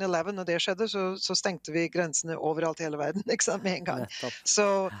på 9/11, når det skjedde, så stengte vi grensene overalt i hele verden, ikke sant, med en gang.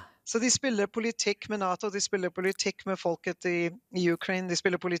 Så de spiller politikk med NATO, de spiller politikk med folket i Ukraina, de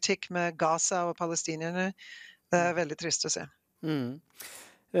spiller politikk med Gaza og palestinerne. Det veldig trist å se.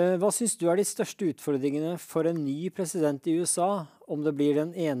 Hva synes du de største utfordringene for en ny president i USA, om det blir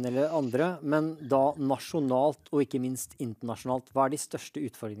den ene eller andre, men da nasjonalt og ikke minst internasjonalt? Hva de største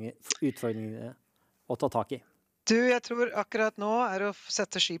utfordringene å ta tak i? Jeg tror akkurat nå å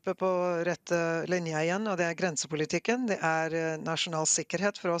sette skipet på rette linje igjen, og det grensepolitikken. Det nasjonal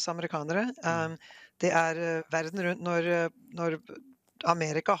sikkerhet for oss amerikanere. Det verden rundt når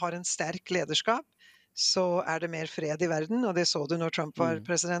Amerika har en sterk lederskap. så det mer fred i verden, og det så du når Trump var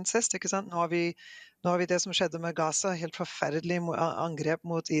president sist, ikke sant? Nå har vi det som skjedde med Gaza, helt forferdelig angrep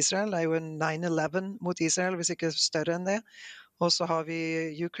mot Israel. Det jo en 9/11 mot Israel, hvis ikke større enn det. Og så har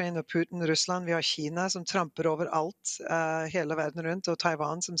vi Ukraina og Putin, Russland, vi har Kina som tramper over alt hele verden rundt, og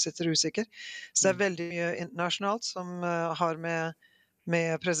Taiwan som sitter usikker. Så det veldig mye internasjonalt som har med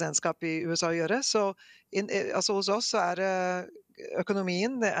presidentskap i USA å gjøre. Så altså hos oss så det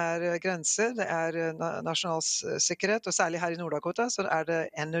økonomien, det grenser, det nasjonal sikkerhet, og særlig her i Nord-Dakota så det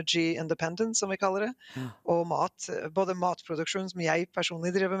energy independence, som vi kaller det, og mat, både matproduksjon, som jeg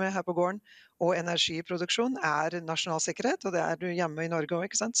personlig driver med her på gården, og energiproduksjon nasjonal sikkerhet, og det du hjemme i Norge også,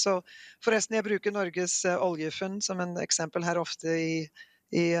 ikke sant? Så forresten, jeg bruker Norges oljefunn som en eksempel her ofte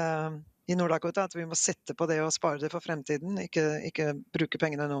i Nord-Dakota, at vi må sitte på det og spare det for fremtiden, ikke bruke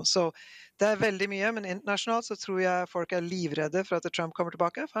pengene nå. Så det veldig mye, men internasjonalt så tror jeg folk livredde for at Trump kommer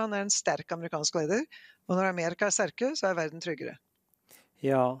tilbake, for han en sterk amerikansk leder, og når Amerika sterke, så verden tryggere.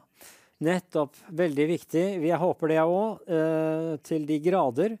 Ja, nettopp. Veldig viktig. Jeg håper det også, til de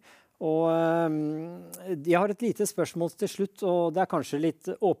grader. Og jeg har et lite spørsmål til slutt, og det kanskje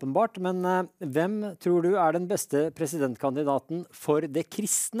litt åpenbart, men hvem tror du den beste presidentkandidaten for det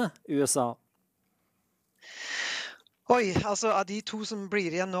kristne USA? Oi, altså av de to som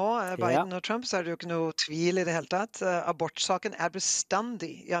blir igjen nå, Biden og Trump, så det jo ikke noe tvil i det hele tatt. Abortsaken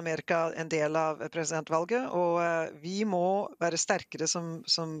bestandig i Amerika en del av presidentvalget, og vi må være sterkere som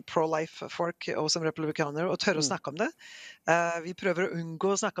pro-life-folk og som republikanere og tørre å snakke om det. Vi prøver å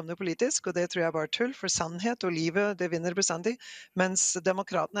unngå å snakke om det politisk, og det tror jeg bare tull, for sannhet og livet, det vinner bestandig. Mens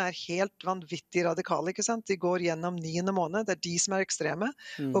demokratene helt vanvittig radikale, ikke sant? De går gjennom 9. måned, det de som ekstreme,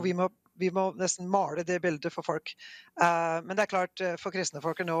 og vi må nesten male det bildet for folk. Men det klart, for kristne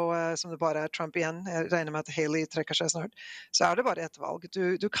folk nå, som det bare Trump igjen, jeg regner med at Haley trekker seg snart, så det bare et valg.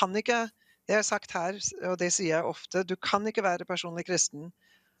 Du kan ikke, det jeg har sagt her, og det sier jeg ofte, du kan ikke være personlig kristen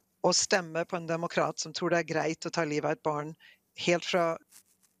og stemme på en demokrat som tror det greit å ta livet av et barn helt fra...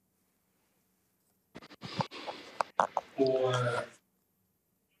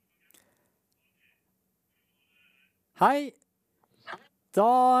 Hei! Da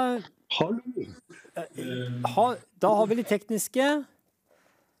har vi litt tekniske.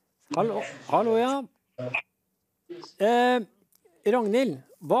 Hallo, ja. Ragnhild,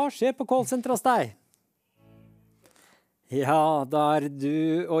 hva skjer på callsenteret hos deg? Ja, da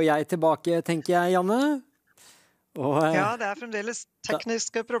du og jeg tilbake, tenker jeg, Janne. Ja, det fremdeles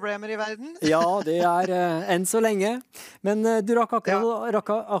tekniske problemer i verden. Ja, det enn så lenge. Men du rakk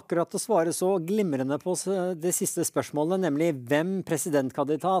akkurat å svare så glimrende på det siste spørsmålet, nemlig hvem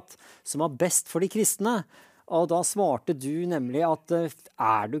presidentkandidat som var best for de kristne. Og da svarte du nemlig at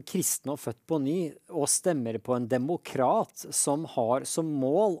du kristen og født på ny og stemmer på en demokrat som har som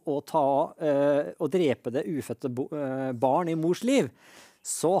mål å drepe det ufødte barn i mors liv,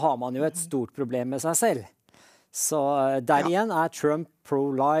 så har man jo et stort problem med seg selv. Så der igjen Trump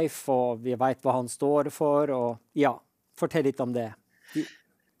pro-life, og vi vet hva han står for, og ja, fortell litt om det.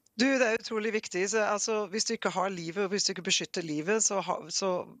 Du, det utrolig viktig. Så, altså, hvis du ikke har livet, og hvis du ikke beskytter livet, så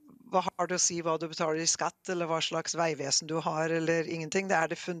hva har det å si hva du betaler i skatt, eller hva slags veivesen du har, eller ingenting. Det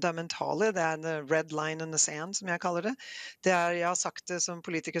det fundamentale, det en red line in the sand, som jeg kaller det. Jeg har sagt det som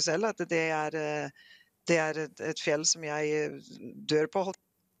politiker selv, at det et fjell som jeg dør på.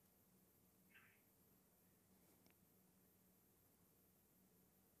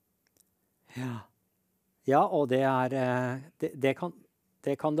 Ja, og det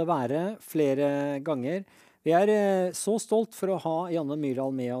kan det være flere ganger. Vi så stolt for å ha Janne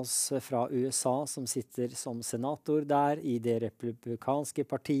Myrdal med oss fra USA, som sitter som senator der i det republikanske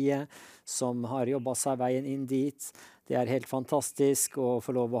partiet, som har jobbet seg veien inn dit. Det helt fantastisk å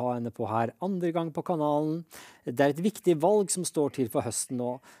få lov å ha henne på her andre gang på kanalen. Det et viktig valg som står til for høsten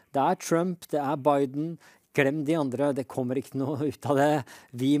nå. Det Trump, det Biden. Glem de andre, det kommer ikke noe ut av det.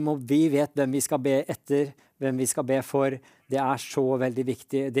 Vi vet hvem vi skal be etter, hvem vi skal be for. Det så veldig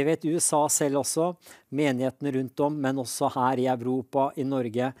viktig. Det vet USA selv også, menighetene rundt om, men også her i Europa, i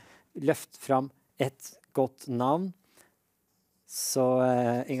Norge. Løft fram et godt navn. Så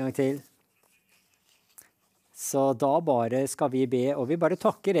en gang til. Så da bare skal vi be, og vi bare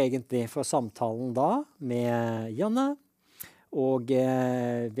takker egentlig for samtalen da med Janne. Og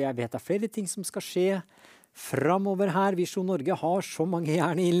jeg vet det flere ting som skal skje fremover her. Visjon Norge har så mange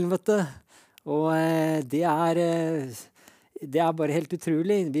jern i ilden, vet du. Og det bare helt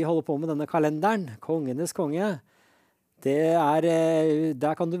utrolig. Vi holder på med denne kalenderen, Kongenes konge.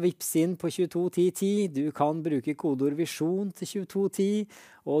 Der kan du vippse inn på 221010. Du kan bruke kodeord visjon til 2210,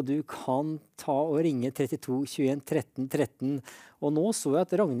 og du kan ta og ringe 32 21 13 13. Og nå så jeg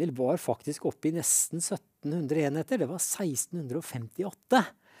at Ragnhild var faktisk oppe i nesten 1700 enheter. Det var 1658.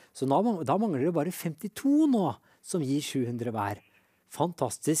 Så da mangler det bare 52 nå, som gir 700 hver.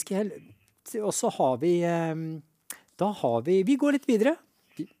 Fantastisk. Og så har vi, vi går litt videre.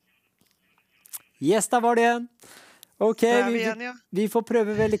 Yes, der var det igjen. Ok, vi får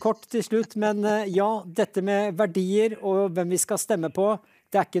prøve veldig kort til slutt, men ja, dette med verdier og hvem vi skal stemme på,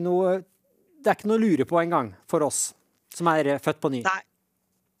 det er ikke noe å lure på en gang for oss som er født på ny.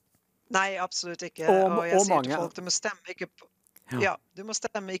 Nei, absolutt ikke. Og jeg sier mange. til folk, du må stemme ikke på, du må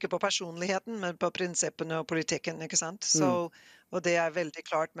stemme ikke på personligheten, men på prinsippene og politikken, ikke sant? Og det er veldig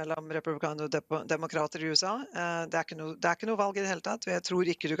klart mellom republikanere og demokrater i USA. Det er ikke noe valg i det hele tatt, og jeg tror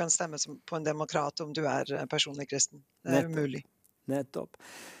ikke du kan stemme på en demokrat om du er personlig kristen. Det er umulig. Nettopp.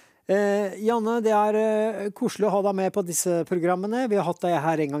 Janne, det er koselig å ha deg med på disse programmene. Vi har hatt deg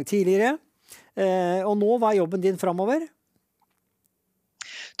her en gang tidligere. Og nå, hva er jobben din fremover?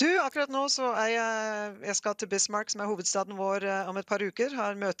 Du, akkurat nå så jeg skal til Bismarck, som er hovedstaden vår, om et par uker,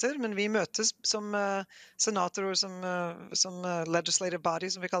 har møter, men vi møtes som senatorer, som legislative body,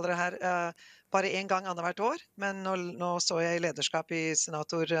 som vi kaller det her, bare en gang annethvert år. Men nå står jeg i lederskap i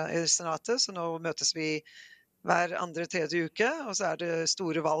senatet, så nå møtes vi hver andre, tredje uke, og så er det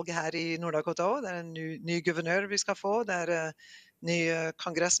store valg her i Nord-Dakota også. Det er en ny guvernør vi skal få, det er ny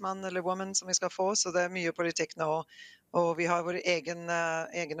kongressmann eller woman som vi skal få, så det er mye politikk nå. Og vi har våre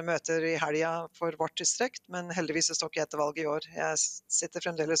egne møter i helga for vårt distrikt, men heldigvis så står ikke jeg etter valget i år. Jeg sitter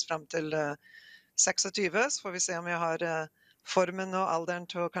fremdeles frem til 26, så får vi se om jeg har formen og alderen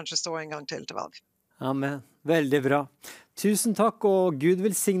til å kanskje stå en gang til valg. Amen. Veldig bra. Tusen takk, og Gud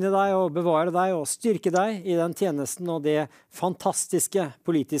velsigne deg og bevare deg og styrke deg i den tjenesten og det fantastiske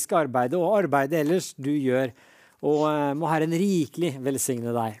politiske arbeidet og arbeidet ellers du gjør. Og må Herren rikelig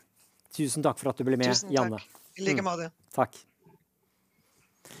velsigne deg. Tusen takk for at du ble med, Janne. I like måte. Takk.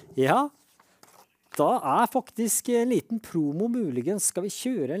 Ja, da er faktisk en liten promo muligens. Skal vi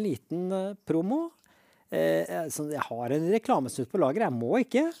kjøre en liten promo? Jeg har en reklamesnutt på lager, jeg må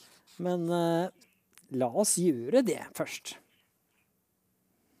ikke, men la oss gjøre det først.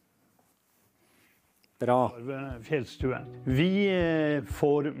 Bra. Fjellstuen. Vi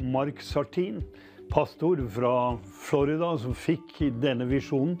får Mark Sartin, pastor fra Florida, som fikk denne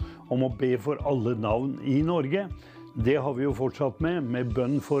visjonen om å be for alle navn i Norge. Det har vi jo fortsatt med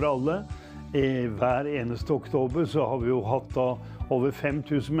bønn for alle. Hver eneste oktober så har vi jo hatt da over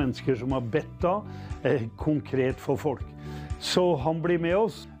 5000 mennesker som har bedt da, konkret for folk. Så han blir med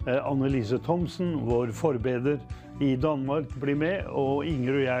oss. Annelise Thomsen, vår forbeder i Danmark, blir med, og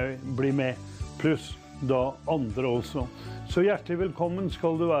Inger og jeg blir med, pluss da andre også. Så hjertelig velkommen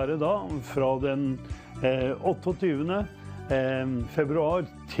skal du være da, fra den 28. februar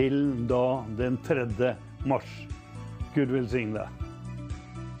til da den 3. mars. Gud velsigne deg.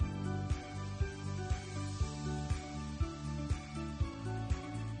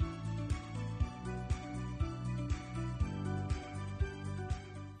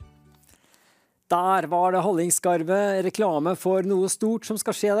 Der var det Hallingskarvet, reklame for noe stort som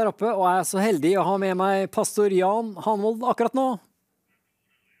skal skje der oppe, og jeg er så heldig å ha med meg pastor Jan Hanvold akkurat nå.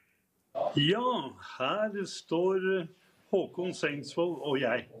 Ja, her står Håkon Sengsvold og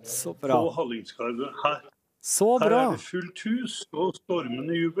jeg så bra. På Hallingskarvet. Så bra. Her er det fullt hus og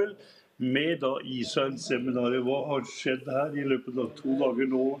stormende jubel med da Israel-seminaret. Hva har skjedd her i løpet av 2 dager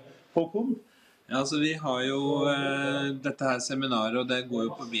nå, Håkon? Ja, altså vi har jo dette her seminaret, og det går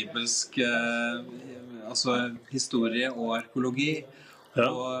jo på bibelsk historie og arkeologi. Ja.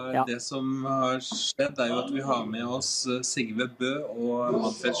 Og det som har skjedd er jo at vi har med oss Sigve Bø og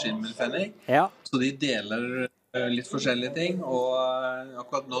Manfred Schimmelfennig. Ja. Så de deler litt forskjellige ting, og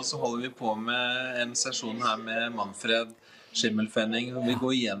akkurat nå så holder vi på med en sesjon her med Manfred Schimmelfennig. Vi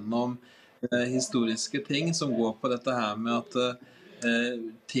går gjennom historiske ting som går på dette her med at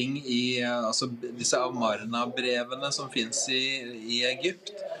ting i disse Amarna-brevene som finnes i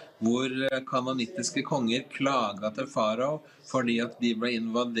Egypt, hvor kanonittiske konger klaget til farao fordi at de ble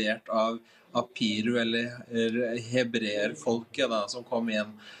invadert av Apiru, eller hebreerfolket da, som kom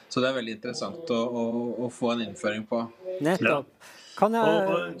igjen. Så det er veldig interessant å få en innføring på. Nettopp. Kan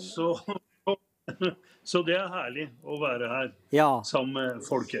jeg... Så det er herlig å være her sammen med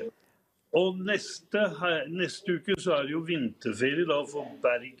folket. Og neste uke så er det jo vinterferie da for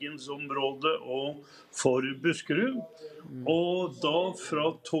Bergensområdet og for Buskerud. Og da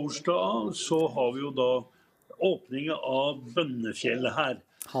fra torsdag så har vi jo da åpningen av Bønnefjellet her.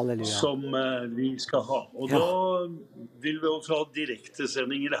 som vi skal ha. Og da vil vi også ha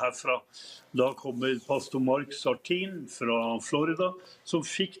direktesendinger herfra. Da kommer pastor Mark Sartin fra Florida, som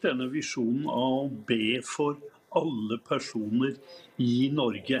fikk denne visjonen av å be for alle personer i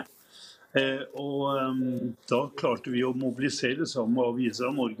Norge. Og da klarte vi å mobilisere sammen med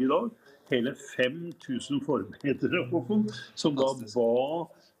Avisa Norge i dag hele 5000 formedere, som da ba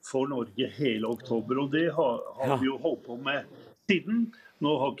for Norge hele oktober. Og det har vi jo holdt på med siden.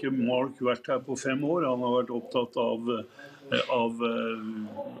 Nå har ikke Mark vært her på 5 år. Han har vært opptatt av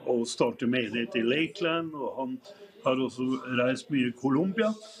å starte menighet i Lakeland, og han har også reist mye i Colombia.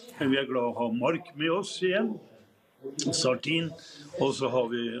 Men vi er glad å ha Mark med oss igjen. Sartin, og så har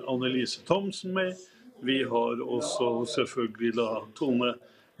vi Annelise Thomsen med. Vi har også selvfølgelig da Tone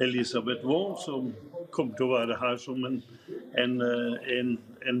Elisabeth Vaughn, som kommer til å være her som en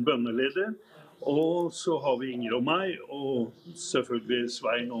bønneleder. Og så har vi Inger og meg, og selvfølgelig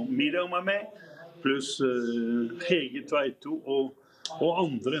Svein og Miriam er med, pluss Hege Tveito og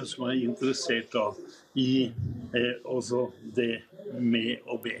andre som er interessert da i også det med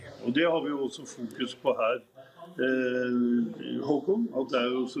å be. Og det har vi jo også fokus på her, Håkon, at det er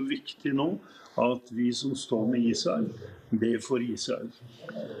jo så viktig nå at vi som står med Israel, ber for Israel.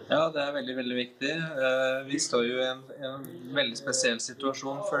 Ja, det er veldig, veldig viktig. Vi står jo i en veldig spesiell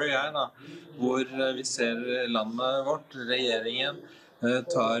situasjon, føler jeg, da, hvor vi ser landet vårt, regjeringen,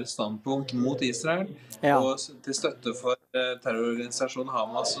 tar standpunkt mot Israel, og til støtte for terrororganisasjonen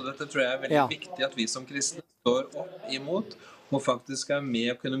Hamas. Og dette tror jeg er veldig viktig at vi som kristne står opp imot, og faktisk er med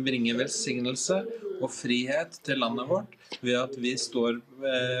å kunne bringe velsignelse og frihet til landet vårt, ved at vi står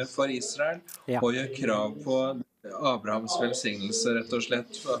for Israel og gjør krav på Abrahams velsignelse, rett og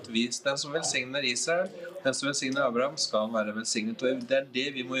slett. For at den som velsigner Israel, den som velsigner Abraham, skal være velsignet. Og det er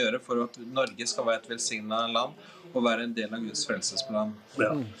det vi må gjøre for at Norge skal være et velsignet land og være en del av Guds frelsesplan.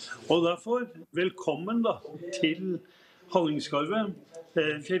 Ja. Og derfor, velkommen da til Hallingskarvet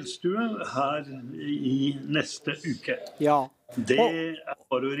fjellstue her i neste uke. Det er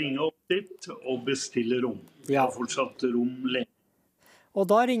bare å ringe opp dit og bestille rom. Vi har fortsatt rom lenge. Og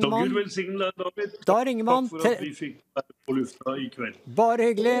da ringer man, Gud velsigne deg, David. Takk for at vi fikk være på lufta i kveld. Bare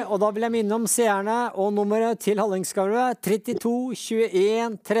hyggelig, og da vil jeg minne om seerne og nummeret til Hallingskarvet 32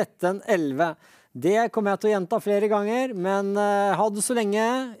 21 13 11. Det kommer jeg til å gjenta flere ganger, men ha det så lenge,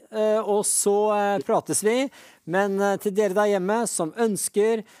 og så prates vi. Men til dere der hjemme som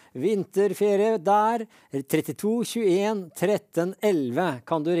ønsker vinterferie der, 32 21 13 11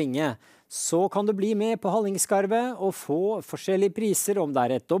 kan du ringe. Så kan du bli med på Hallingskarvet og få forskjellige priser, om det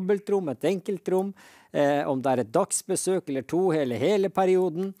er et dobbeltrom, et enkeltrom, om det er et dagsbesøk eller 2 hele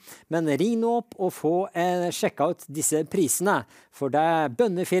perioden. Men ring nå opp og få sjekka ut disse prisene. For det er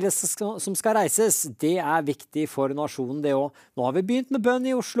bønnefjellet som skal reises. Det er viktig for nasjonen det også. Nå har vi begynt med bønn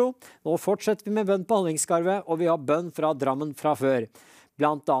i Oslo. Nå fortsetter vi med bønn på Hallingskarvet, og vi har bønn fra Drammen fra før.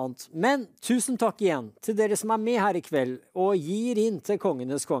 Blant annet. Men tusen takk igjen til dere som er med her i kveld og gir inn til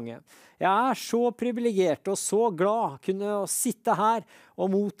Kongenes konge. Jeg er så privilegert og så glad kunne sitte her og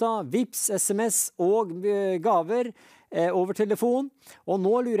motta Vips, SMS og gaver over telefon. Og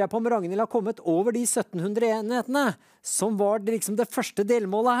nå lurer jeg på om Ragnhild har kommet over de 1700 enhetene, som var liksom det første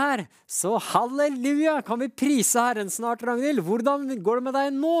delmålet her. Så halleluja! Kan vi prise Herren snart, Ragnhild? Hvordan går det med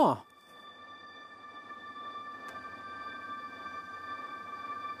deg nå?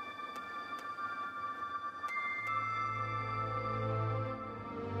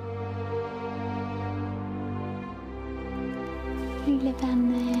 Lille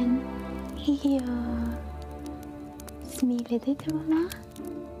vennen, ja, smiler du til mamma?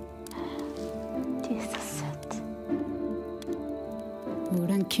 Du er så søt.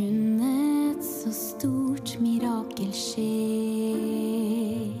 Hvordan kunne et så stort mirakel skje?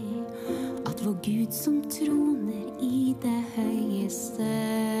 At vår Gud som troner i det høyeste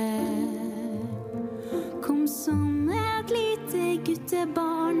kom som et lite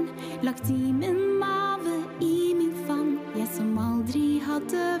guttebarn, lagt i min mave, i min favn, jeg som aldri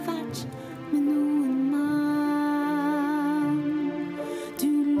hadde vært med noen mann.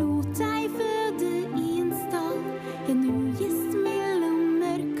 Du lot deg føde i en stall, en ugjest mellom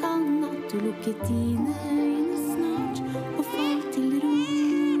mørk kald natt. Du lukket dine øyne snart og falt til ro.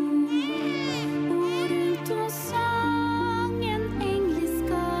 Og rundt oss sang en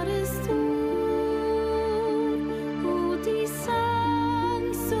engleskare stor, og de sang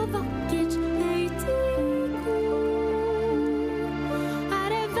så vakkert høyt i kor.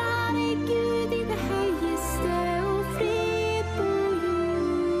 Ære være Gud i det høyeste.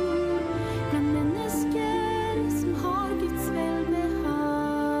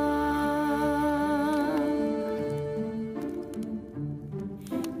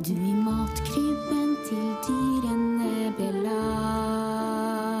 Du I matkrybben til dyrene ble lagt.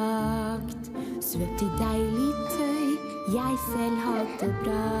 Svøpt I deilig tøy jeg selv hadde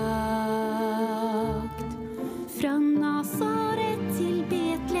brakt. Fra Nasaret til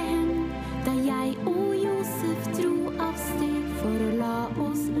Betlehem, da jeg og Josef dro av sted for å la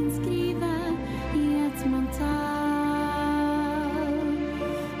oss innskrive I et manntall.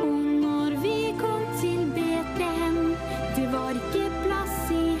 Og når vi kom til Betlehem, det var ikke plass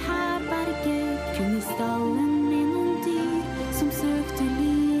I herberget, kun I stallen med noen dyr som søkte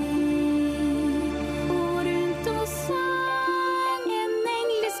ly. Og rundt oss sang en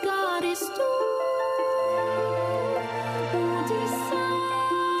engleskare stor, og de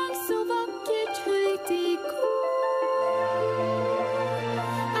sang så vakkert høyt I kor.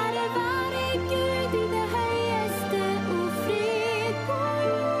 Ære være Gud I det høyeste og fred på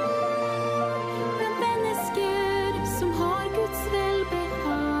jord, blant mennesker som har Guds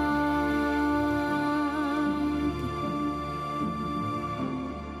velbehag.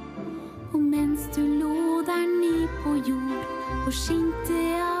 Og mens du lå der ned på jord og skinte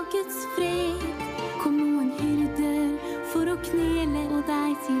av Guds fred, kom noen hyrder for å knele og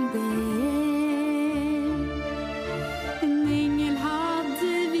deg tilbe. En engel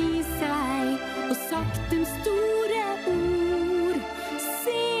hadde vist seg og sagt dem store ord.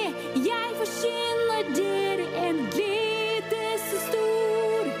 Se, jeg forkynner dere en glede så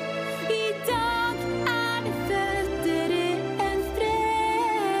stor. I dag det født dere en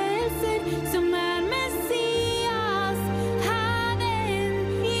frelser, som Messias, Herren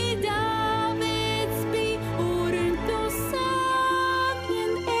I Davids by. Og rundt oss sang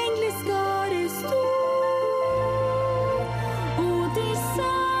en engleskare stor, og de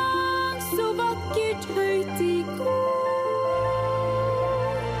sang så vakkert høyt I kor.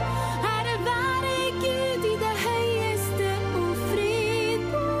 Ære være Gud I det høyeste og fred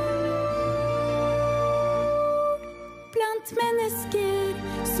på jord, blant mennesker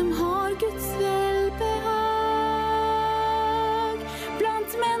som har Guds velbehag.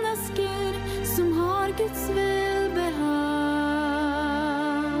 Blant mennesker som har Guds velbehag.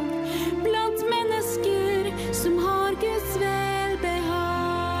 Blant mennesker som har Guds velbehag.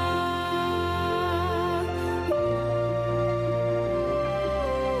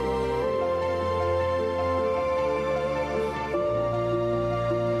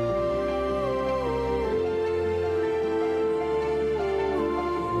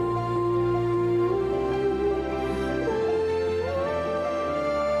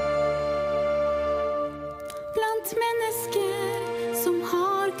 Blant mennesker som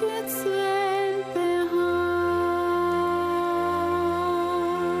har Guds velbehag.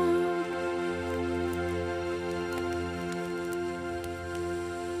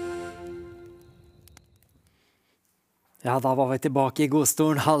 Ja, da var vi tilbake I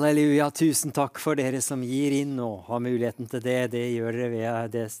godstolen. Halleluja, tusen takk for dere som gir inn og har muligheten til det. Det gjør dere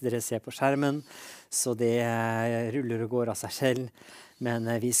ved det dere ser på skjermen, så det ruller og går av seg selv. Men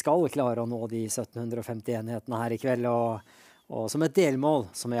vi skal klare å nå de 1750 enhetene her I kveld, og som et delmål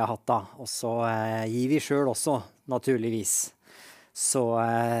som vi har hatt da. Og så gir vi selv også, naturligvis. Så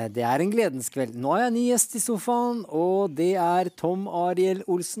det en gledens kveld. Nå jeg ny gjest I sofaen, og det Tom Ariel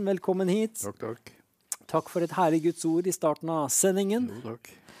Olsen. Velkommen hit. Takk, takk. Takk for et herlig Guds ord I starten av sendingen. Jo,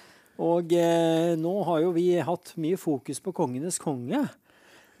 takk. Og nå har jo vi hatt mye fokus på kongenes konge.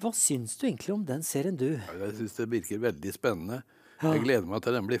 Hva syns du egentlig om den serien du? Ja, jeg synes det virker veldig spennende. Jeg gleder meg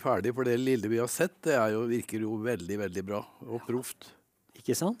til den blir ferdig, for det lille vi har sett, det virker jo veldig, veldig bra og proft.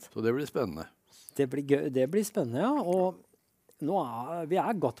 Ikke sant? Så det blir spennende. Det blir spennende, ja. Og nå vi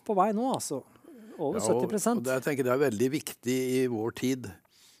godt på vei nå, altså. Over 70%. Og jeg tenker det veldig viktig I vår tid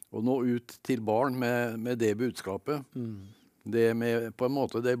å nå ut til barn med det budskapet. Det på en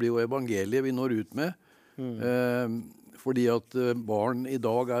måte, det blir jo evangeliet vi når ut med. Fordi at barn I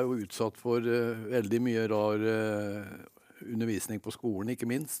dag jo utsatt for veldig mye rar undervisning på skolen, ikke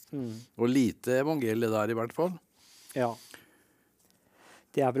minst. Og lite evangelie der I hvert fall. Ja.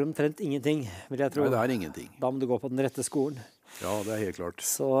 Det vel omtrent ingenting, vil jeg tro. Nei, det ingenting. Da må du gå på den rette skolen. Ja, det helt klart.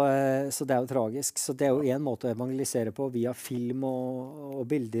 Så det jo tragisk. Så det jo en måte å evangelisere på via film og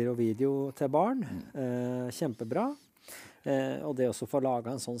bilder og video til barn. Kjempebra. Og det også få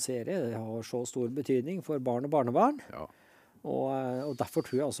laget en sånn serie, det har så stor betydning for barn og barnebarn. Ja. Og derfor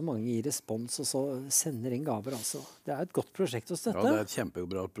tror jeg også mange gir respons og så sender inn gaver. Altså. Det et godt prosjekt å støtte. Ja, det et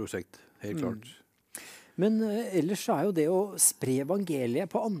kjempebra prosjekt, helt klart. Men ellers jo det å spre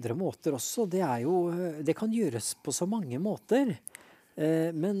evangeliet på andre måter også, det kan gjøres på så mange måter.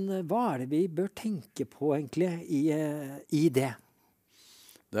 Men hva det vi bør tenke på egentlig i det?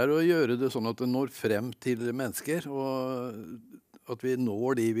 Det å gjøre det sånn at det når frem til mennesker, og at vi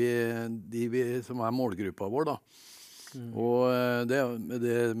når de som målgruppa vår, da. Og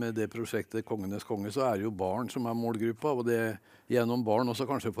med det prosjektet Kongenes konge, så det jo barn som målgruppa, og det gjennom barn også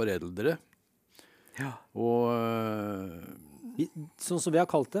kanskje foreldre. Ja. Og sånn som vi har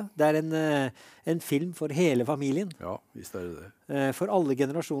kalt det. Det en film for hele familien. Ja, visst det. For alle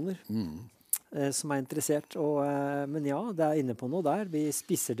generasjoner som interessert. Men ja, det inne på noe der. Vi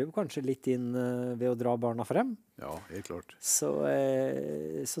spisser det jo kanskje litt inn ved å dra barna frem. Ja, helt klart. Så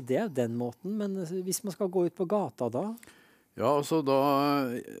det den måten. Men hvis man skal gå ut på gata da? Ja, altså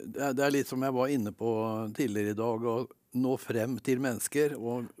det litt som jeg var inne på tidligere i dag, å nå frem til mennesker,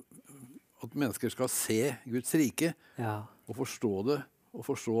 og at mennesker skal se Guds rike, og forstå det, og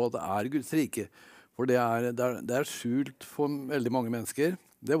forstå at det Guds rike. For det skjult for veldig mange mennesker.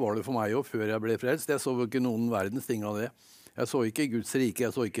 Det var det for meg jo før jeg ble frelst. Jeg så jo ikke noen verdens ting av det. Jeg så ikke Guds rike,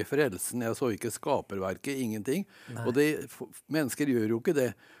 jeg så ikke frelsen, jeg så ikke skaperverket, ingenting. Nei. Og mennesker gjør jo ikke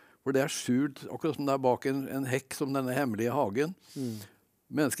det. For det skjult, akkurat som det bak en hekk som denne hemmelige hagen.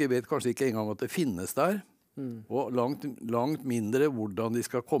 Mennesker vet kanskje ikke engang at det finnes der. Og langt mindre hvordan de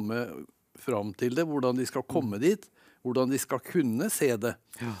skal komme fram til det, hvordan de skal komme dit, hvordan de skal kunne se det.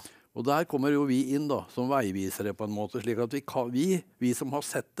 Ja. Og der kommer jo vi inn da, som veivisere på en måte, slik at vi som har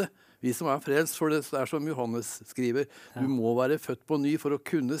sett det, vi som frelst, for det som Johannes skriver, du må være født på ny for å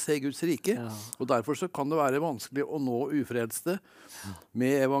kunne se Guds rike. Ja. Og derfor så kan det være vanskelig å nå ufrelste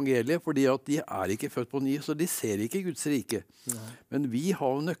med evangeliet, fordi at de ikke født på ny, så de ser ikke Guds rike. Ja. Men vi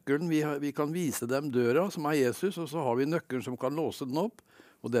har nøkkelen, vi kan vise dem døra, som Jesus, og så har vi nøkkelen som kan låse den opp,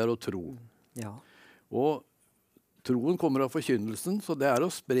 og det å tro. Ja. Og troen kommer av forkynnelsen, så det å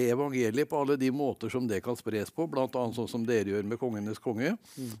spre evangeliet på alle de måter som det kan spres på, blant annet sånn som dere gjør med Kongenes konge.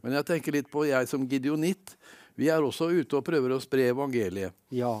 Men jeg tenker litt på jeg som gideonitt. Vi også ute og prøver å spre evangeliet.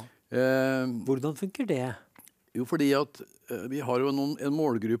 Ja. Hvordan funker det? Jo, fordi at vi har jo en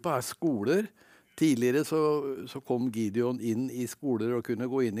målgruppe skoler. Tidligere så kom Gideon inn i skoler og kunne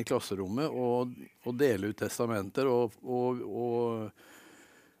gå inn i klasserommet og dele ut testamenter og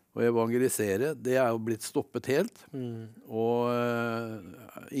evangelisere. Det jo blitt stoppet helt. Og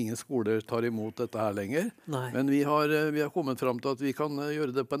ingen skoler tar imot dette her lenger. Nei. Men vi har kommet fram til at vi kan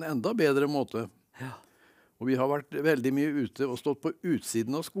gjøre det på en enda bedre måte. Ja. Og vi har vært veldig mye ute og stått på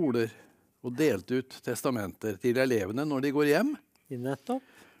utsiden av skoler og delt ut testamenter til elevene når de går hjem. Nettopp.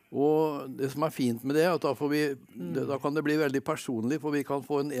 Og det som fint med det, at da kan det bli veldig personlig, for vi kan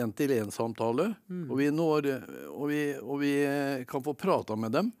få en 1-til-1-samtale, og vi kan få prate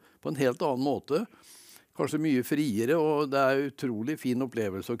med dem på en helt annen måte, kanskje mye friere, og det utrolig fin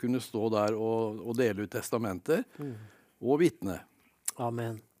opplevelse å kunne stå der og dele ut testamenter, og vitne.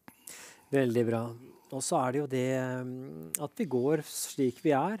 Amen. Veldig bra. Og så det jo det at vi går slik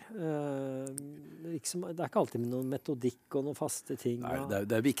vi liksom, det ikke alltid med noen metodikk og noen faste ting. Nei,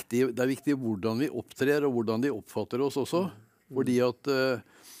 det viktig hvordan vi opptrer og hvordan de oppfatter oss også. Fordi at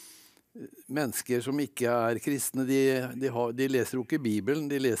mennesker som ikke kristne, de leser jo ikke Bibelen,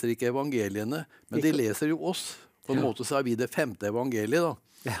 de leser ikke evangeliene, men de leser jo oss. På en måte så vi det 5. evangeliet da.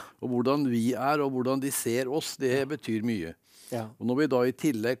 Ja. Og hvordan vi og hvordan de ser oss, det betyr mye. Ja. Og når vi da i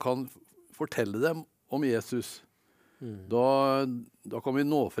tillegg kan fortelle dem om Jesus, da kan vi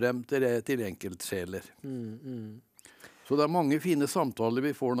nå frem til enkeltsjeler. Så det mange fine samtaler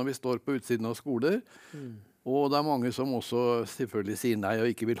vi får når vi står på utsiden av skoler, og det mange som også selvfølgelig sier nei og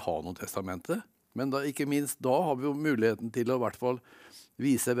ikke vil ha noe testamente. Men ikke minst da har vi jo muligheten til å i hvert fall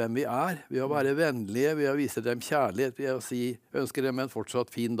vise hvem vi ved å være vennlige, ved å vise dem kjærlighet, ved å ønske dem en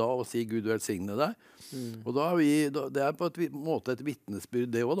fortsatt fin dag og si Gud velsigne deg. Og det på en måte et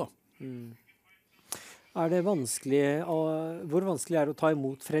vittnesbyrd det også da. Det vanskelig, hvor vanskelig det å ta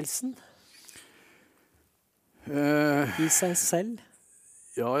imot frelsen? I seg selv?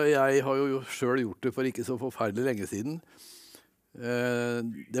 Ja, jeg har jo selv gjort det for ikke så forferdelig lenge siden.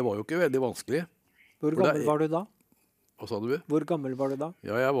 Det var jo ikke veldig vanskelig. Hvor gammel var du da? Hva sa du? Hvor gammel var du da?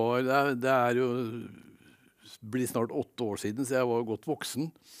 Ja, det jo blir snart 8 år siden, så jeg var godt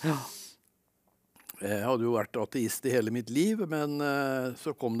voksen. Ja. Jeg hadde jo vært ateist i hele mitt liv, men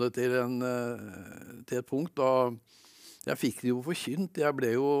så kom det til et punkt da jeg fikk det jo forkynt. Jeg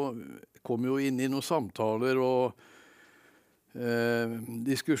kom jo inn i noen samtaler og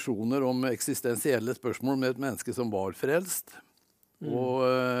diskusjoner om eksistensielle spørsmål med et menneske som var frelst. Og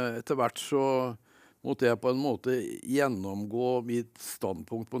etter hvert så måtte jeg på en måte gjennomgå mitt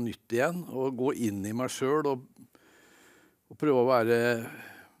standpunkt på nytt igjen, og gå inn i meg selv og prøve å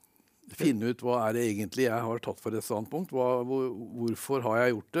finne ut hva det egentlig jeg har tatt for et standpunkt, hvorfor har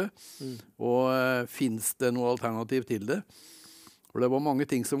jeg gjort det, og finnes det noe alternativ til det? For det var mange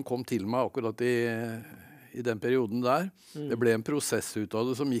ting som kom til meg akkurat i den perioden der. Det ble en prosess ut av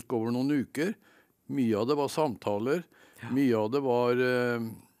det som gikk over noen uker. Mye av det var samtaler. Mye av det var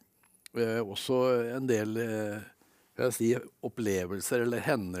også en del opplevelser eller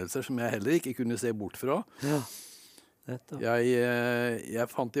hendelser som jeg heller ikke kunne se bort fra. Jeg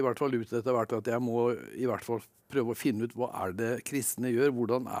fant i hvert fall ut etter hvert at jeg må i hvert fall prøve å finne ut hva er det kristne gjør,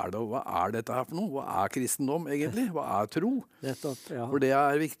 hvordan er det, og hva er dette her for noe? Hva er kristendom egentlig? Hva er tro? For det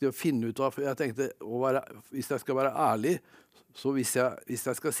er viktig å finne ut av, for jeg tenkte, hvis jeg skal være ærlig, så hvis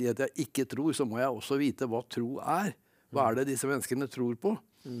jeg skal si at jeg ikke tror, så må jeg også vite hva tro er. Hva er det disse menneskene tror på?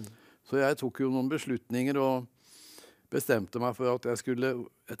 Så jeg tok jo noen beslutninger og bestemte meg for at jeg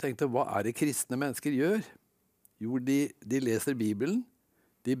tenkte, hva er det kristne mennesker gjør? Jo, de leser Bibelen,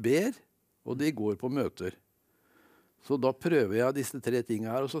 de ber, og de går på møter. Så da prøver jeg disse 3 tingene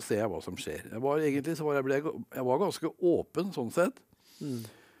her, og så ser jeg hva som skjer. Jeg var ganske åpen, sånn sett.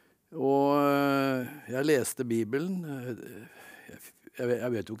 Og jeg leste Bibelen. Jeg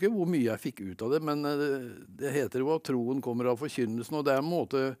vet jo ikke hvor mye jeg fikk ut av det, men det heter jo at troen kommer av forkynnelsen, og det er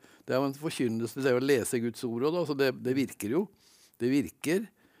jo en forkynnelse, det er å lese Guds ord, så det virker jo. Det virker.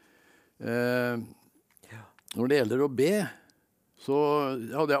 Når det gjelder å be, så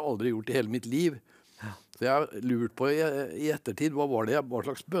hadde jeg aldri gjort det i hele mitt liv. Så jeg har lurt på i ettertid, hva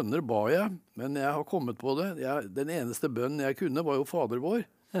slags bønner ba jeg? Men jeg har kommet på det. Den eneste bønnen jeg kunne var jo Fader vår.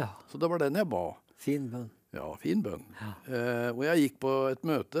 Så det var den jeg ba. Fin bønn. Ja, fin bønn. Og jeg gikk på et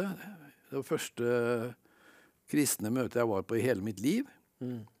møte. Det var første kristne møte jeg var på i hele mitt liv.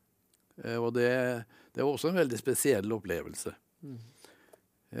 Og det var også en veldig spesiell opplevelse.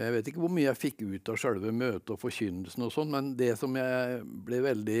 Jeg vet ikke hvor mye jeg fikk ut av selve møtet og forkynnelsen og sånn, men det som jeg ble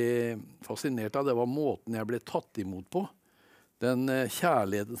veldig fascinert av, det var måten jeg ble tatt imot på. Den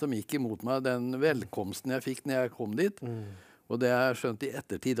kjærligheten som gikk imot meg, den velkomsten jeg fikk når jeg kom dit. Og det jeg skjønte i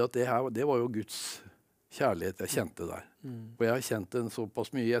ettertid, at det var jo Guds kjærlighet jeg kjente der. Og jeg har kjent den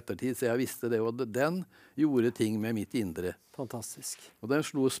såpass mye i ettertid, så jeg visste det, og den gjorde ting med mitt indre. Fantastisk. Og den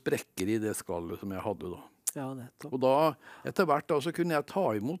slo sprekker i det skallet som jeg hadde da. Ja, nettopp. Og da, etter hvert da, så kunne jeg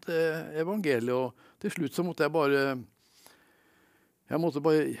ta imot evangeliet, og til slutt så måtte jeg bare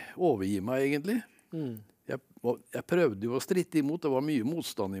overgi meg, egentlig. Jeg prøvde jo å stritte imot, det var mye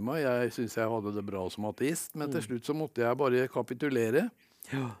motstand i meg. Jeg synes jeg hadde det bra som ateist, men til slutt så måtte jeg bare kapitulere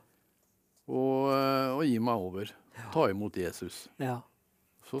og gi meg over. Ta imot Jesus. Ja.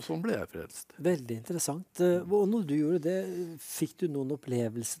 Så sånn ble jeg frelst. Veldig interessant. Og når du gjorde det, fikk du noen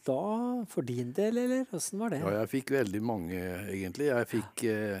opplevelser da for din del, eller? Hvordan var det? Ja, jeg fikk veldig mange, egentlig.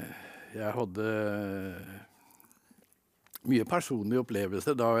 Jeg hadde mye personlige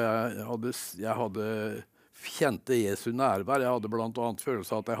opplevelser da jeg kjente Jesu nærvær. Jeg hadde blant annet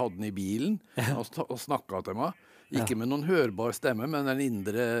følelse av at jeg hadde den i bilen og snakket til meg. Ikke med noen hørbar stemme, men en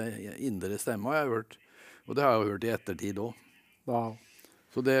indre stemme har jeg hørt. Og det har jeg hørt i ettertid også. Wow.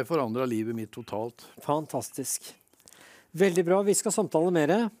 Så det forandret livet mitt totalt. Fantastisk. Veldig bra. Vi skal samtale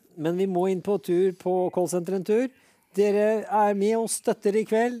mer, men vi må inn på tur på callsenteret en tur. Dere er med og støtter i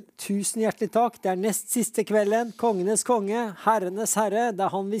kveld. Tusen hjertelig takk. Det er nest siste kvelden. Kongenes konge, herrenes herre. Det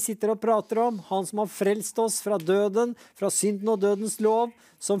er han vi sitter og prater om. Han som har frelst oss fra døden, fra synden og dødens lov,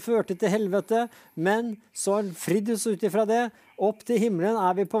 som førte til helvete. Men så har han fridd oss ut ifra det. Opp til himmelen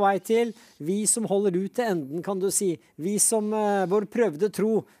er vi på vei til. Vi som holder ut til enden, kan du si. Vi som vår prøvde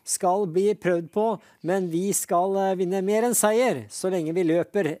tro skal bli prøvd på, men vi skal vinne mer enn seier, så lenge vi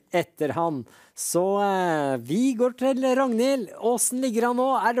løper etter han. Så vi går til Ragnhild. Hvordan ligger han nå?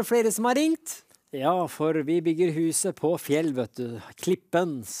 Er det flere som har ringt? Ja, for vi bygger huset på fjell, vet du.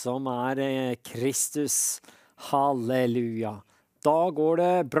 Klippen, som er Kristus. Halleluja. Da går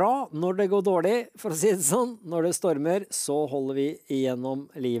det bra når det går dårlig, for å si det sånn. Når det stormer, så holder vi igjennom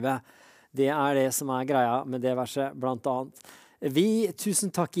livet. Det er det som er greia med det verset, blant annet.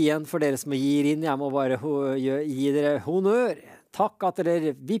 Tusen takk igjen for dere som gir inn. Jeg må bare gi dere honnør. Takk at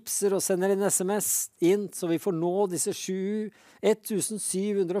dere vipser og sender en SMS inn, så vi får nå disse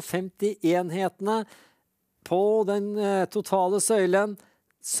 1750 enhetene på den totale søylen,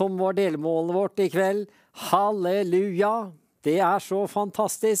 som var delmålet vårt i kveld. Halleluja! Det er så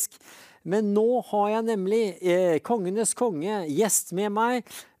fantastisk. Men nå har jeg nemlig kongenes konge gjest med meg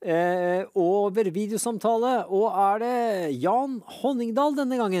over videosamtale. Og er det Jan Honningdal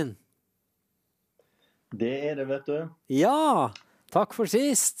denne gangen? Det er det, vet du. Ja, takk for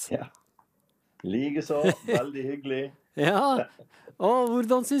sist. Ja. Likeså, veldig hyggelig. Ja, og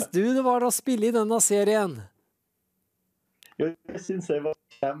hvordan synes du det var å spille i denne serien? Jeg synes jeg var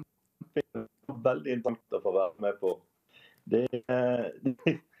veldig interessant å få være med på.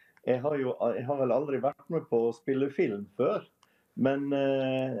 Jeg har vel aldri vært med på å spille film før, Men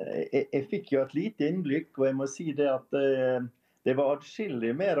jeg fikk jo et lite innblikk, og jeg må si det at det var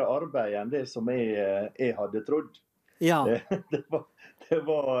adskillig mer arbeid enn det som jeg hadde trodd. Ja. Det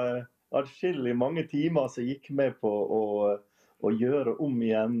var adskillig mange timer som gikk med på å gjøre om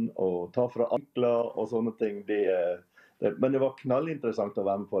igjen, og ta fra ankler og sånne ting. Men det var knallinteressant å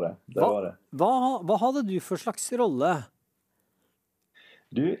være med på det. Var det. Hva hadde du for slags rolle?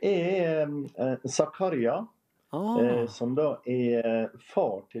 Du Zakaria, som da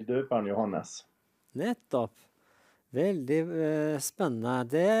far til døperen Johannes. Nettopp. Veldig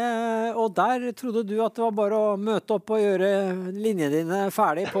spennende. Og der trodde du at det var bare å møte opp og gjøre linjene dine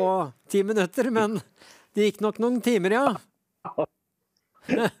ferdig på 10 minutter, men det gikk nok noen timer, ja.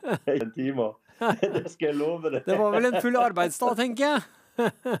 En time. Det skal jeg love deg. Det var vel en full arbeidsdag, tenker jeg.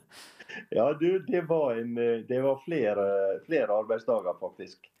 Ja, det var flere arbeidsdager,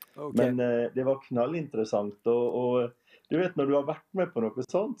 faktisk. Okay. Men det var knallinteressant, og du vet, når du har vært med på noe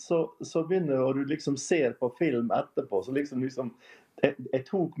sånt, så begynner du liksom ser på film etterpå, så liksom jeg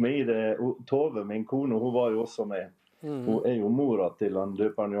tok meg i det. Tove, min kone, hun var jo også med. Hun jo mora til han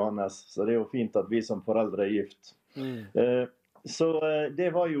døperen Johannes, så det jo fint at vi som foreldre gift. Så det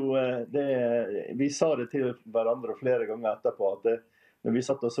var jo vi sa det til hverandre flere ganger etterpå, at når vi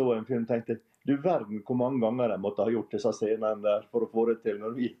satt og så en film, tenkte du verden hvor mange ganger jeg måtte ha gjort disse scenene der for å få det til,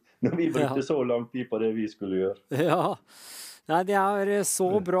 når vi brukte så lang tid på det vi skulle gjøre. Ja, nei, det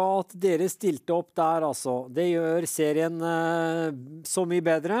så bra at dere stilte opp der, altså. Det gjør serien så mye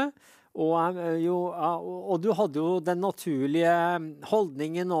bedre. Og du hadde jo den naturlige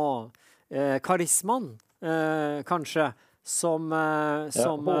holdningen og karismaen, kanskje, som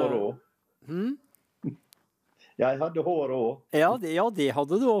hår også. Jeg hadde hår også. Ja, det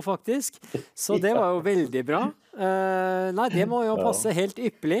hadde du også, faktisk. Så det var jo veldig bra. Nei, det må jo passe helt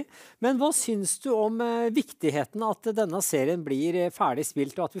ypperlig. Men hva syns du om viktigheten at denne serien blir ferdig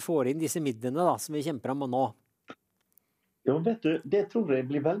spilt, og at vi får inn disse midlene da, som vi kjemper om nå? Jo, vet du, det tror jeg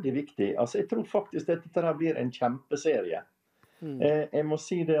blir veldig viktig. Altså, jeg tror faktisk at dette blir en kjempeserie. Jeg må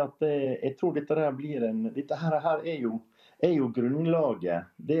si det at jeg tror dette her er jo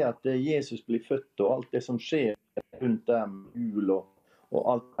grunnlaget. Det at Jesus blir født, og alt det som skjer rundt dem, jul og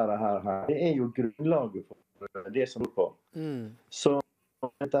alt det her, det er jo grunnlaget for det som er på. Så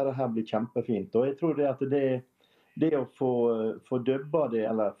dette her blir kjempefint. Og jeg tror det at det å få dubba det,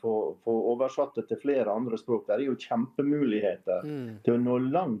 eller få oversatt det til flere andre språk, det er jo kjempemuligheter til å nå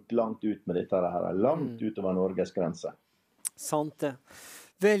langt, langt ut med dette her, langt utover Norges grense. Sant det.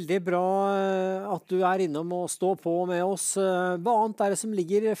 Veldig bra at du innom og står på med oss. Hva annet det som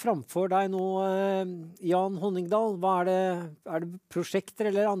ligger framfor deg nå, Jan Honningdal? Hva er det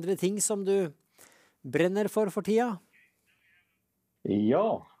prosjekter eller andre ting som du brenner for tida?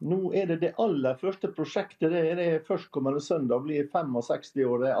 Ja, nå det aller første prosjektet. Det førstkommende søndag, blir 65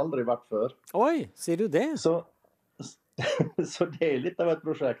 år. Det har aldri vært før. Oi, sier du det? Så det litt av et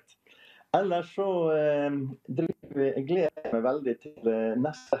prosjekt. Ellers så gleder jeg meg veldig til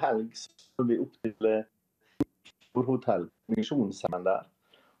neste helg, så skal vi opp til Storhotell, misjonsheimen der,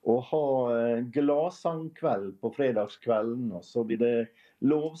 og ha gladsangkveld på fredagskvelden, og så blir det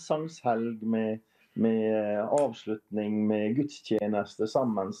lovsangshelg med avslutning med gudstjeneste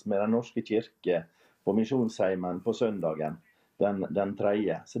sammen med Den norske kirke på misjonsheimen på søndagen, den 3.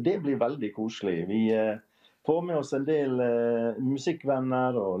 Så det blir veldig koselig. Vi får med oss en del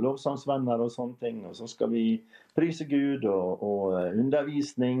musikkvenner og lovsangsvenner og sånne ting, og så skal vi prise Gud og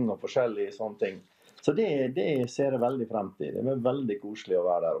undervisning og forskjellige sånne ting. Så det ser jeg veldig frem til. Det var veldig koselig å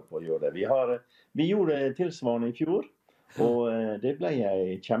være der oppe og gjøre det. Vi gjorde det tilsvarende i fjor, og det ble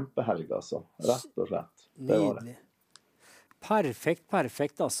en kjempehelg, altså. Rett og slett. Det var det.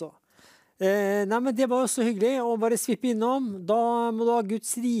 Perfekt, altså. Nei, men det var så hyggelig å bare svippe innom. Da må du ha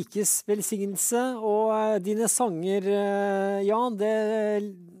Guds rikes velsignelse, og dine sanger, Jan, det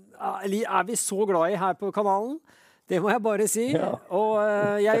vi så glad i her på kanalen. Det må jeg bare si. Ja. Og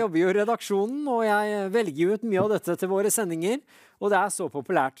jeg jobber jo i redaksjonen, og jeg velger ut mye av dette til våre sendinger, og det så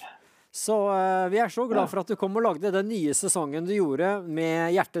populært. Så vi så glad for at du kom og lagde den nye sesongen du gjorde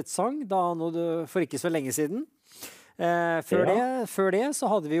med Hjertets sang, for ikke så lenge siden. Før det så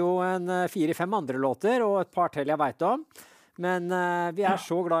hadde vi jo 4-5 andre låter og et par til jeg vet om. Men vi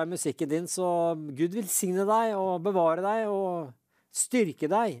så glad i musikken din, så Gud velsigne deg og bevare deg og styrke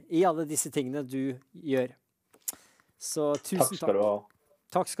deg i alle disse tingene du gjør. Så tusen takk.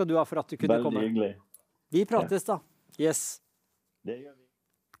 Takk skal du ha for at du kunne komme. Veldig hyggelig. Vi prates da. Yes. Det gjør vi.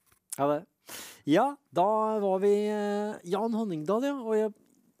 Ja, det. Ja, da var vi Jan Honningdal, ja,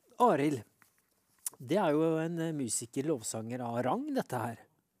 og Arild. Det jo en musiker, lovsanger av rang, dette her.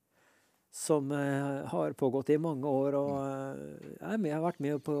 som har pågått i mange år, og jeg har vært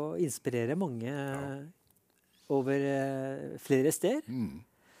med på å inspirere mange over flere steder.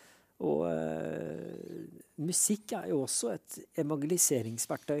 Og musikk jo også et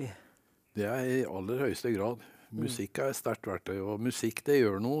evangeliseringsverktøy. Det i aller høyeste grad. Musikk et sterkt verktøy, og musikk det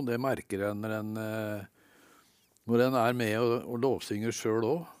gjør noe. Det merker en når en med og lovsynger selv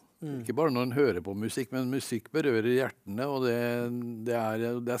også. Ikke bare når en hører på musikk, men musikk berører hjertene, og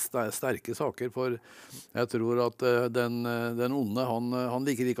det sterke saker, for jeg tror at den onde, han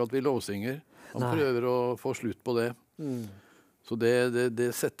liker ikke at vi lovsynger. Han prøver å få slutt på det. Så det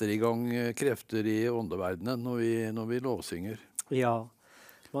setter i gang krefter i åndeverdenen når vi lovsynger. Ja,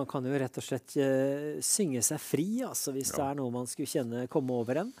 man kan jo rett og slett synge seg fri, altså, hvis det noe man skulle kjenne komme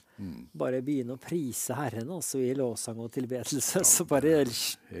over en. Bare begynne å prise Herren, altså, i lovsang og tilbedelse, så bare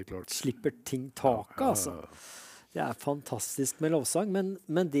slipper ting taket, altså. Det fantastisk med lovsang,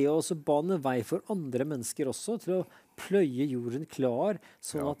 men det å også bane vei for andre mennesker også, til å pløye jorden klar,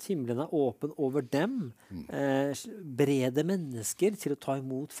 sånn at himmelen åpen over dem, berede mennesker til å ta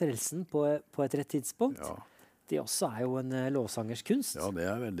imot frelsen på et rett tidspunkt. Det også jo en lovsangers kunst. Ja, det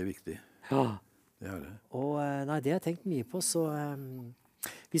veldig viktig. Ja. Det det. Og nei, det har jeg tenkt mye på, så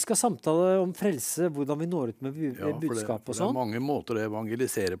vi skal samtale om frelse, hvordan vi når ut med budskap og sånn. Det mange måter å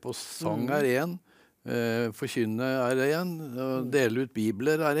evangelisere på. Sang en, forkynne en, dele ut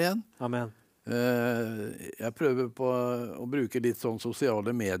bibler en. Amen. Jeg prøver på å bruke litt sånn sosiale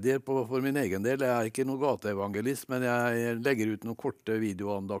medier for min egen del. Jeg ikke noen gateevangelist, men jeg legger ut noen korte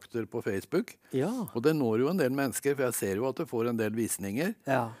videoandakter på Facebook. Ja. Og det når jo en del mennesker, for jeg ser jo at det får en del visninger.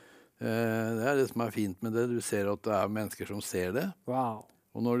 Ja. Det det som fint med det. Du ser at det mennesker som ser det. Wow.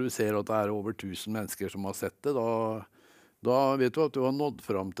 Og når du ser at det over 1000 mennesker som har sett det, da vet du at du har nådd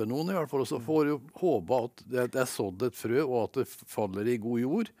fram til noen i hvert fall, og så får du håpe at det sådd et frø, og at det faller i god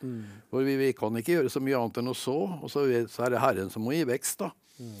jord. For vi kan ikke gjøre så mye annet enn å så, og så det Herren som må gi vekst da.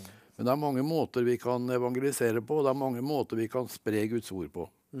 Men det mange måter vi kan evangelisere på, og det mange måter vi kan spre Guds ord på.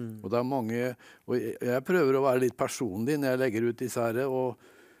 Og det mange, og jeg prøver å være litt personlig når jeg legger ut disse her,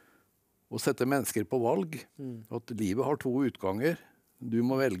 og sette mennesker på valg. At livet har 2 utganger. Du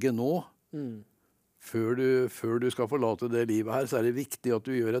må velge nå. Før du skal forlate det livet her, så det viktig at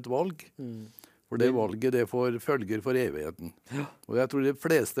du gjør et valg. For det valget, det får følger for evigheten. Og jeg tror de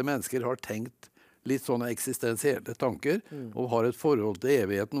fleste mennesker har tenkt litt sånne eksistensielle tanker, og har et forhold til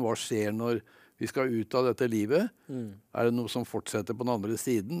evigheten. Hva skjer når vi skal ut av dette livet? Det noe som fortsetter på den andre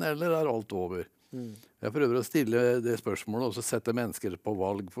siden, eller alt over? Jeg prøver å stille det spørsmålet, og så sette mennesker på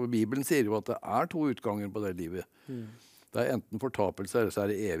valg. For Bibelen sier jo at det 2 utganger på det livet. Det enten fortapelse, eller så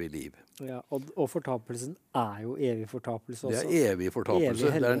det evig liv. Ja, og fortapelsen jo evig fortapelse også. Det evig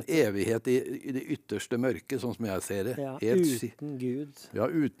fortapelse. Det en evighet i det ytterste mørket, sånn som jeg ser det. Ja, uten Gud. Ja,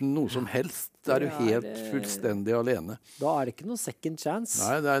 uten noe som helst. Det du helt fullstendig alene. Da det ikke noe second chance.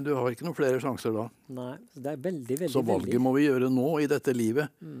 Nei, du har ikke noen flere sjanser da. Nei, det veldig, veldig, så valget må vi gjøre nå i dette livet,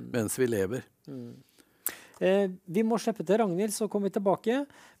 mens vi lever. Vi må slippe til Ragnhild, så kommer vi tilbake.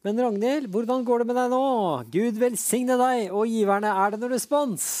 Men Ragnhild, hvordan går det med deg nå? Gud velsigne deg, og giverne det noen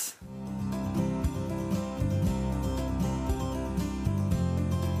respons?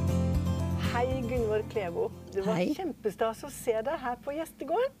 Hei, Gunvor Klevo. Det var kjempestas å se deg her på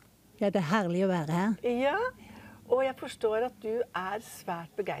gjestegården. Ja, det herlig å være her. Ja, og jeg forstår at du svært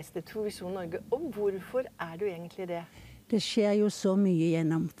begeistret for Visjon Norge. Og hvorfor du egentlig det? Det skjer jo så mye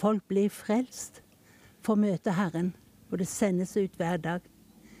gjennom. Folk blir frelst. For å møte Herren, og det sendes ut hver dag,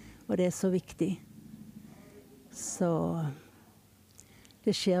 og det så viktig. Så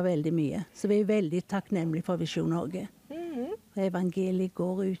det skjer veldig mye. Så vi veldig takknemlige for Visjon Norge. Evangeliet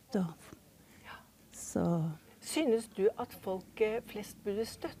går ut, så... Synes du at folk flest burde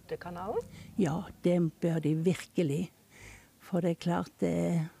støtte kanalen? Ja, det bør de virkelig. For det klart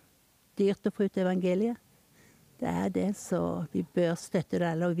det dyrt å få ut evangeliet. Det det, så vi bør støtte det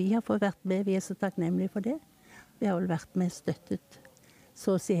alle. Og vi har fått vært med, vi så takknemlige for det. Vi har vel vært med støttet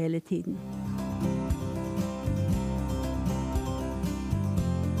så å si hele tiden.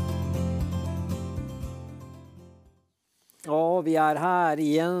 Og vi her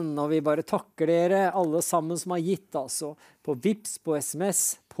igjen, og vi bare takker dere, alle sammen som har gitt, altså. På Vips, på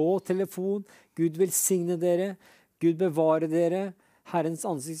SMS, på telefon. Gud velsigne dere. Gud bevare dere. Herrens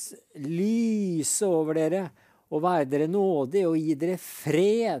ansikt lyse over dere. Og være dere nådig og gi dere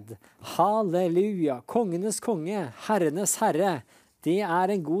fred. Halleluja. Kongenes konge, herrenes herre. Det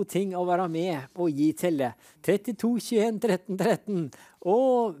en god ting å være med og gi til det. 32, 21, 13, 13.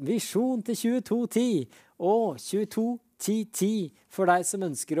 Og visjon til 2210. Og 22, 10, 10 for deg som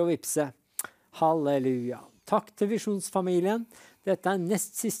ønsker å vipse. Halleluja. Takk til Visjonsfamilien. Dette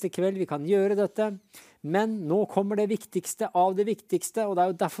nest siste kveld vi kan gjøre dette. Men nå kommer det viktigste av det viktigste, og det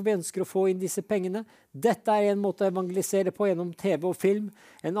jo derfor vi ønsker å få inn disse pengene. Dette en måte å evangelisere på gjennom TV og film.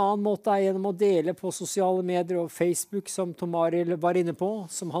 En annen måte gjennom å dele på sosiale medier og Facebook, som Tom Arild var inne på,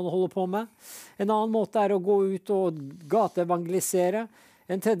 som han holder på med. En annen måte å gå ut og gateevangelisere.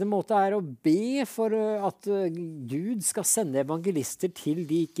 En tredje måte å be for at Gud skal sende evangelister til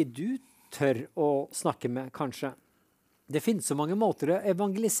de ikke du tør å snakke med, kanskje. Det finnes så mange måter å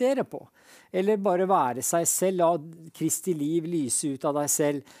evangelisere på. Eller bare være seg selv, la Kristi liv lyse ut av deg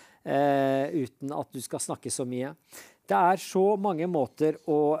selv, uten at du skal snakke så mye. Det så mange måter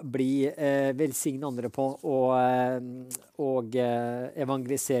å bli velsigne andre på, og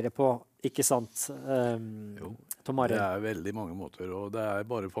evangelisere på, ikke sant? Jo, det veldig mange måter, og det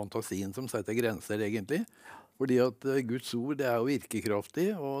bare fantasien som setter grenser, egentlig. Fordi at Guds ord, det jo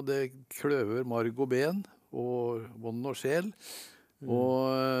virkekraftig, og det kløver marg og ben, og ånd og sjel. Og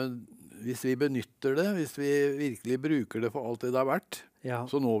hvis vi benytter det, hvis vi virkelig bruker det for alt det har vært,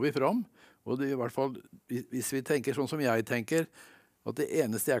 så når vi fram. Og det I hvert fall, hvis vi tenker sånn som jeg tenker, at det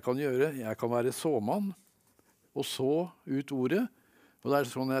eneste jeg kan gjøre, jeg kan være såmann, og så ut ordet. Og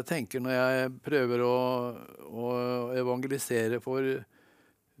det sånn jeg tenker når jeg prøver å evangelisere for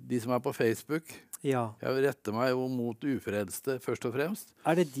de som på Facebook. Ja. Jeg retter meg jo mot ufrelste, først og fremst.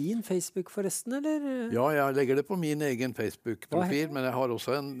 Det din Facebook forresten, eller? Ja, jeg legger det på min egen Facebook-profil, men jeg har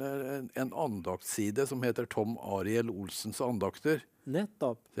også en andaktside som heter Tom Arild Olsens andakter.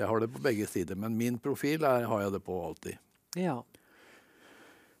 Nettopp. Så jeg har det på begge sider, men min profil har jeg det på alltid. Ja.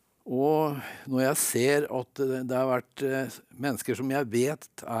 Og når jeg ser at det har vært mennesker som jeg vet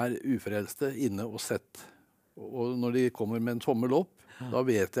ufrelste inne og sett, og når de kommer med en tommel opp, da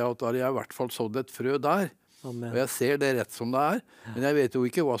vet jeg at da har jeg I hvert fall sådd et frø der. Amen. Og jeg ser det rett som det men jeg vet jo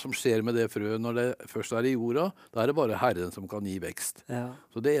ikke hva som skjer med det frøet når det først I jorda. Da det bare Herren som kan gi vekst. Ja.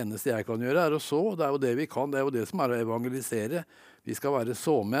 Så det eneste jeg kan gjøre å så, og det jo det vi kan, det jo det som å evangelisere. Vi skal være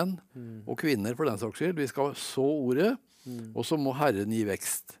såmenn, og kvinner for den saks skyld. Vi skal så ordet, og så må Herren gi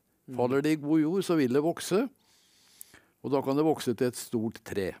vekst. Faller det I god jord, så vil det vokse, og da kan det vokse til et stort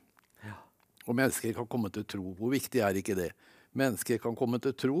tre. Ja. Og mennesker kan komme til tro. Hvor viktig ikke det? Mennesker kan komme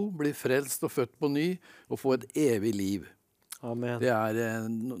til tro, bli frelst og født på ny, og få et evig liv. Amen. Det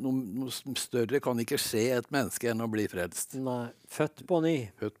noe større kan ikke skje et menneske enn å bli frelst. Nei, født på ny.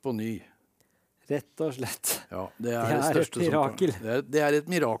 Født på ny. Rett og slett. Ja, det det største et mirakel. Det et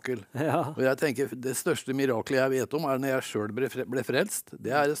mirakel. Ja. Og jeg tenker, det største mirakelet jeg vet om når jeg selv ble frelst.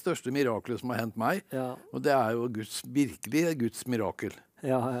 Det det største mirakelet som har hendt meg. Ja. Og det jo virkelig Guds mirakel.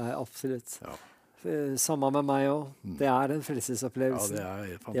 Ja, absolutt. Ja. Samme med meg også. Det en frelsesopplevelse. Ja, det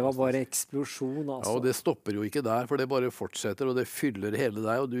helt fantastisk. Det var bare eksplosjon, altså. Ja, og det stopper jo ikke der, for det bare fortsetter, og det fyller hele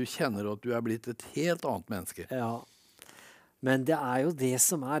deg, og du kjenner at du blitt et helt annet menneske. Ja. Men det jo det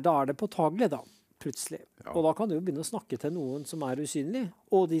som da det påtagelig da, plutselig. Ja. Og da kan du jo begynne å snakke til noen som usynlig,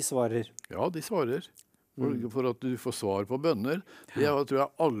 og de svarer. Ja, de svarer. For at du får svar på bønner. Det tror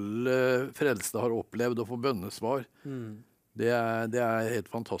jeg alle frelste har opplevd å få bønnesvar. Det helt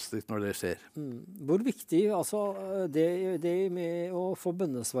fantastisk når det skjer. Hvor viktig, altså, det med å få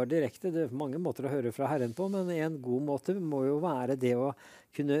bønnesvar direkte, det mange måter å høre fra Herren på, men en god måte må jo være det å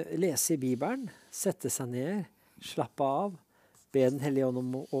kunne lese I Bibelen, sette seg ned, slappe av, be Den hellige ånd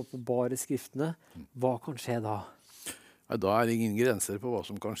om å åpenbare skriftene. Hva kan skje da? Ja, da det ingen grenser på hva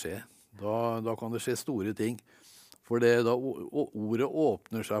som kan skje. Da kan det skje store ting. For da ordet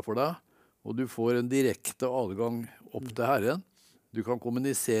åpner seg for deg, og du får en direkte adgang opp til Herren. Du kan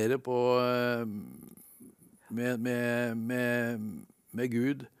kommunisere med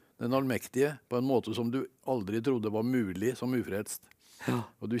Gud, den allmektige, på en måte som du aldri trodde var mulig som ufrelst. Ja.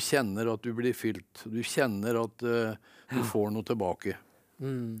 Og du kjenner at du blir fylt. Du kjenner at du får noe tilbake.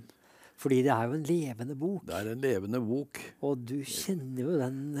 Fordi det jo en levende bok. Det en levende bok. Og du kjenner jo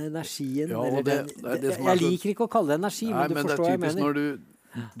den energien. Ja, jeg liker ikke å kalle det energi, men du forstår hva jeg mener. Når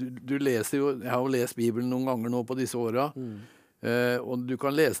du leser jo, jeg har jo lest Bibelen noen ganger nå på disse åra, og du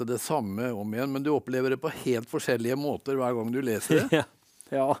kan lese det samme om igjen, men du opplever det på helt forskjellige måter hver gang du leser det.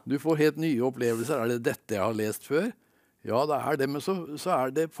 Ja. Du får helt nye opplevelser. Det dette jeg har lest før? Ja, det det, men så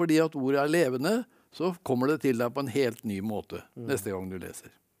det fordi at ordet levende, så kommer det til deg på en helt ny måte neste gang du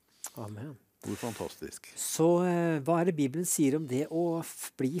leser. Amen. Hvor fantastisk. Så hva det Bibelen sier om det å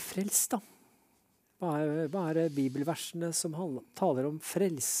bli frelst da? Hva det bibelversene som taler om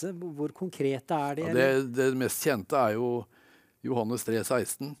frelse? Hvor konkrete det? Ja, det mest kjente jo Johannes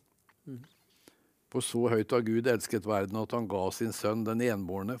 3,16. For så høyt har Gud elsket verden at han ga sin sønn den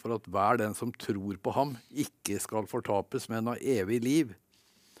enbårne, for at hver den som tror på ham ikke skal fortapes, men ha evig liv.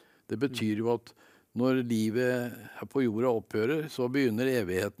 Det betyr jo at når livet her på jorda opphører, så begynner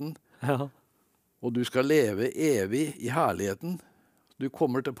evigheten. Ja. Og du skal leve evig i herligheten. Du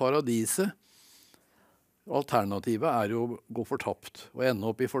kommer til paradiset. Alternativet er jo å gå fortapt og ende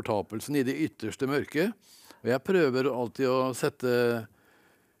opp i fortapelsen i det ytterste mørket. Og jeg prøver alltid å sette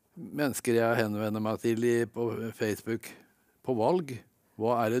mennesker jeg henvender meg til på Facebook på valg.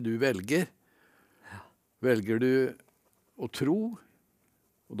 Hva er det du velger? Velger du å tro,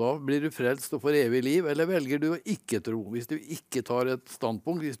 og da blir du frelst og får evig liv, eller velger du å ikke tro? Hvis du ikke tar et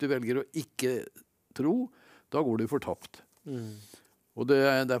standpunkt, hvis du velger å ikke tro, da går du fortapt. Og det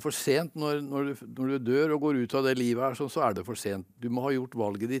er for sent når du dør og går ut av det livet her, så er det for sent. Du må ha gjort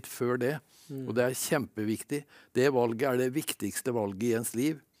valget ditt før det, og det er kjempeviktig. Det valget er det viktigste valget i ens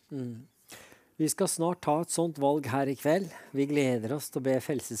liv. Vi skal snart ta et sånt valg her i kveld. Vi gleder oss til å be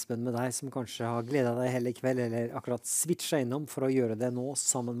frelsesbønn med deg som kanskje har gledet deg hele kveld, eller akkurat switcha innom for å gjøre det nå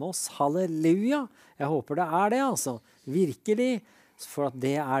sammen med oss. Halleluja! Jeg håper det er det, altså. Virkelig. For at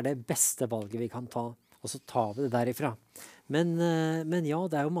det er det beste valget vi kan ta. Og så tar vi det derifra. Men ja,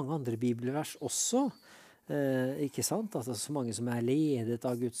 det er jo mange andre bibelvers også. Ikke sant? Altså, så mange som er ledet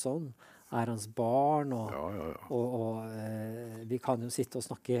av Guds ånd, er hans barn. Og vi kan jo sitte og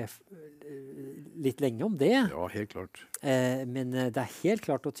snakke litt lenge om det. Ja, helt klart. Men det er helt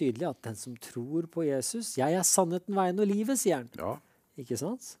klart og tydelig at den som tror på Jesus, jeg er sannheten, veien og livet, sier han. Ja. Ikke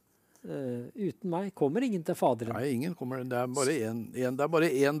sant? Uten meg kommer ingen til Faderen. Nei, ingen kommer. Det er bare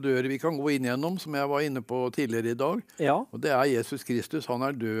en dør vi kan gå inn gjennom, som jeg var inne på tidligere i dag. Ja. Og det er Jesus Kristus. Han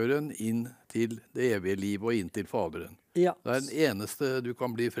er døren inn til det evige liv og inn til Faderen. Ja. Det er den eneste du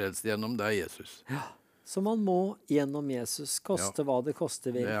kan bli frelst gjennom, det er Jesus. Ja. Så man må gjennom Jesus, koste hva det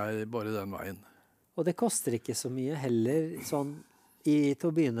koster vil. Det er bare den veien. Og det koster ikke så mye heller sånn til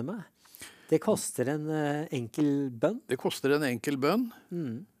å begynne med. Det koster en enkel bønn. Det koster en enkel bønn.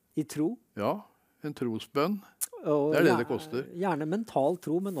 I tro. Ja, en trosbønn. Det er det koster. Gjerne mental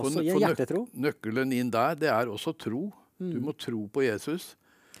tro, men også hjertetro. Nøkkelen inn der, det er også tro. Du må tro på Jesus.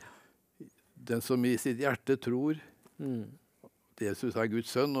 Den som i sitt hjerte tror at Jesus er Guds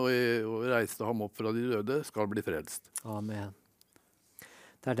sønn og reiste ham opp fra de døde, skal bli frelst. Amen.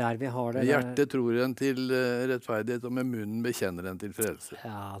 Det er der vi har det. Med hjertet tror en til rettferdighet, og med munnen bekjenner en til frelse.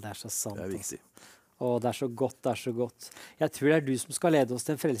 Ja, det er så sant. Det er viktig. Og det er så godt, det er så godt. Jeg tror det er du som skal lede oss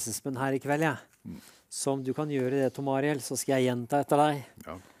til en frelsesbønn her i kveld, Så om du kan gjøre det, Tom Ariel, så skal jeg gjenta etter deg.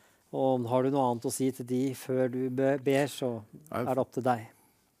 Ja. Og har du noe annet å si til de før du ber, så er det opp til deg.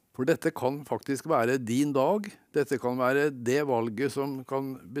 For dette kan faktisk være din dag. Dette kan være det valget som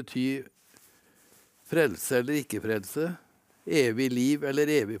kan bety frelse eller ikke frelse, evig liv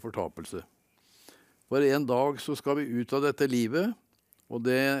eller evig fortapelse. For en dag så skal vi ut av dette livet, og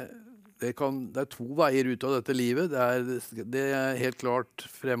det er to veier ut av dette livet. Det er helt klart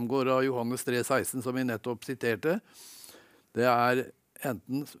fremgår av Johannes 3,16, som vi nettopp siterte. Det er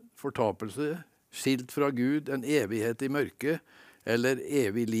enten fortapelse, skilt fra Gud, en evighet i mørket, eller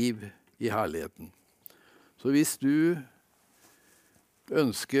evig liv i herligheten. Så hvis du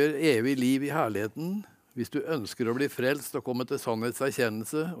ønsker evig liv i herligheten, hvis du ønsker å bli frelst og komme til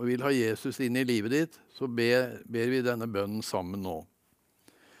sannhetserkjennelse og vil ha Jesus inn i livet ditt, så ber vi denne bønnen sammen nå.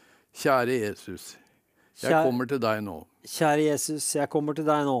 Kjære Jesus, jeg kommer til deg nå. Kjære Jesus, jeg kommer til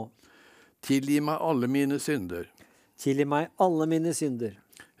deg nå. Tilgi meg alle mine synder. Tilgi meg alle mine synder.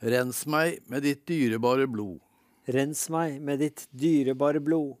 Rens meg med ditt dyrebare blod. Rens meg med ditt dyrebare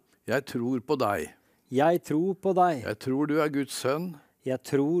blod. Jeg tror på deg. Jeg tror på deg. Jeg tror du er Guds sønn. Jeg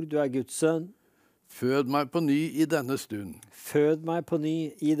tror du er Guds sønn. Fød meg på ny i denne stund. Fød meg på ny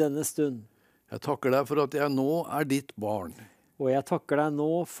i denne stund. Jeg takker deg for at jeg nå er ditt barn. Og jeg takker deg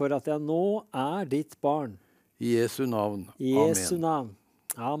nå for at jeg nå er ditt barn. I Jesu navn. I Jesu navn.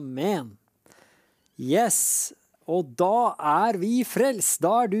 Amen. Yes. Og da er vi frelst.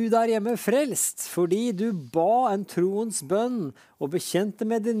 Da er du der hjemme frelst, fordi du ba en troens bønn og bekjente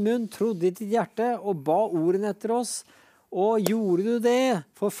med din munn, trodde i ditt hjerte og ba ordene etter oss. Og gjorde du det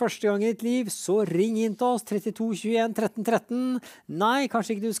for første gang i ditt liv, så ring inn til oss 32 21 13 13. Nei,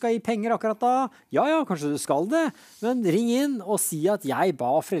 kanskje ikke du skal gi penger akkurat da. Ja, kanskje du skal det. Men ring inn og si at jeg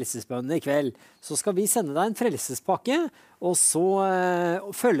ba frelsesbønnen i kveld. Så skal vi sende deg en frelsespakke, og så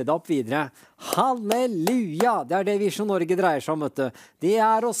følge det opp videre. Halleluja! Det er det Visjon Norge dreier seg om, vet du. Det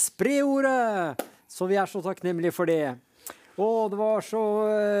er å spre ordet! Så vi er så takknemlige for det. Det var så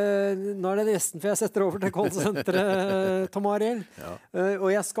nå er det nesten for jeg setter over til callsenteret, Tom Ariel. Ja. Og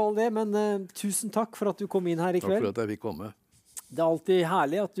jeg skal det, men tusen takk for at du kom inn her i kveld. Takk for at jeg fikk komme. Det er alltid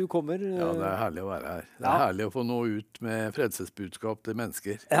herlig at du kommer. Ja, det er herlig å være her. Det er herlig å få nå ut med frelsesbudskap til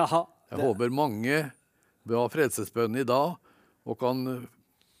mennesker. Ja, jeg håper mange bør ha frelsesbønn i dag, og kan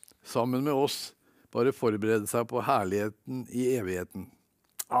sammen med oss bare forberede seg på herligheten i evigheten.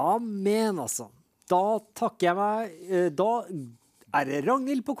 Amen, altså. Da takker jeg meg. Da det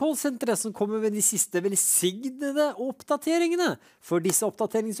Ragnhild på callsenteret som kommer med de siste velsignede oppdateringene. For disse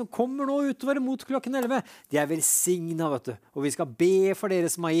oppdateringene som kommer nå utover mot klokken 11, de velsignet, vet du. Og vi skal be for dere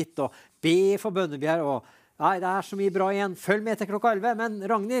som har gitt, og be for bønnebjer. Og nei, det så mye bra igjen. Følg med til klokka 11. Men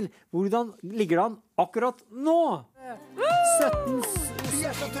Ragnhild, hvordan ligger det an akkurat nå? 17. Vi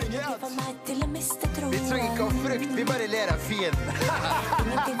så trygge at vi trenger ikke å frukt, vi bare ler av fienden.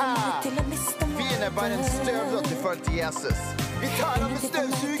 Fienden bare en støvdott I forhold til Jesus. Vi tar han med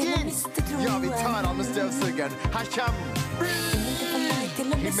støvsugeren. Ja, vi tar han med støvsugeren. Her kommer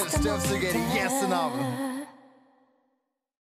himmelstøvsuger I Jesu navn.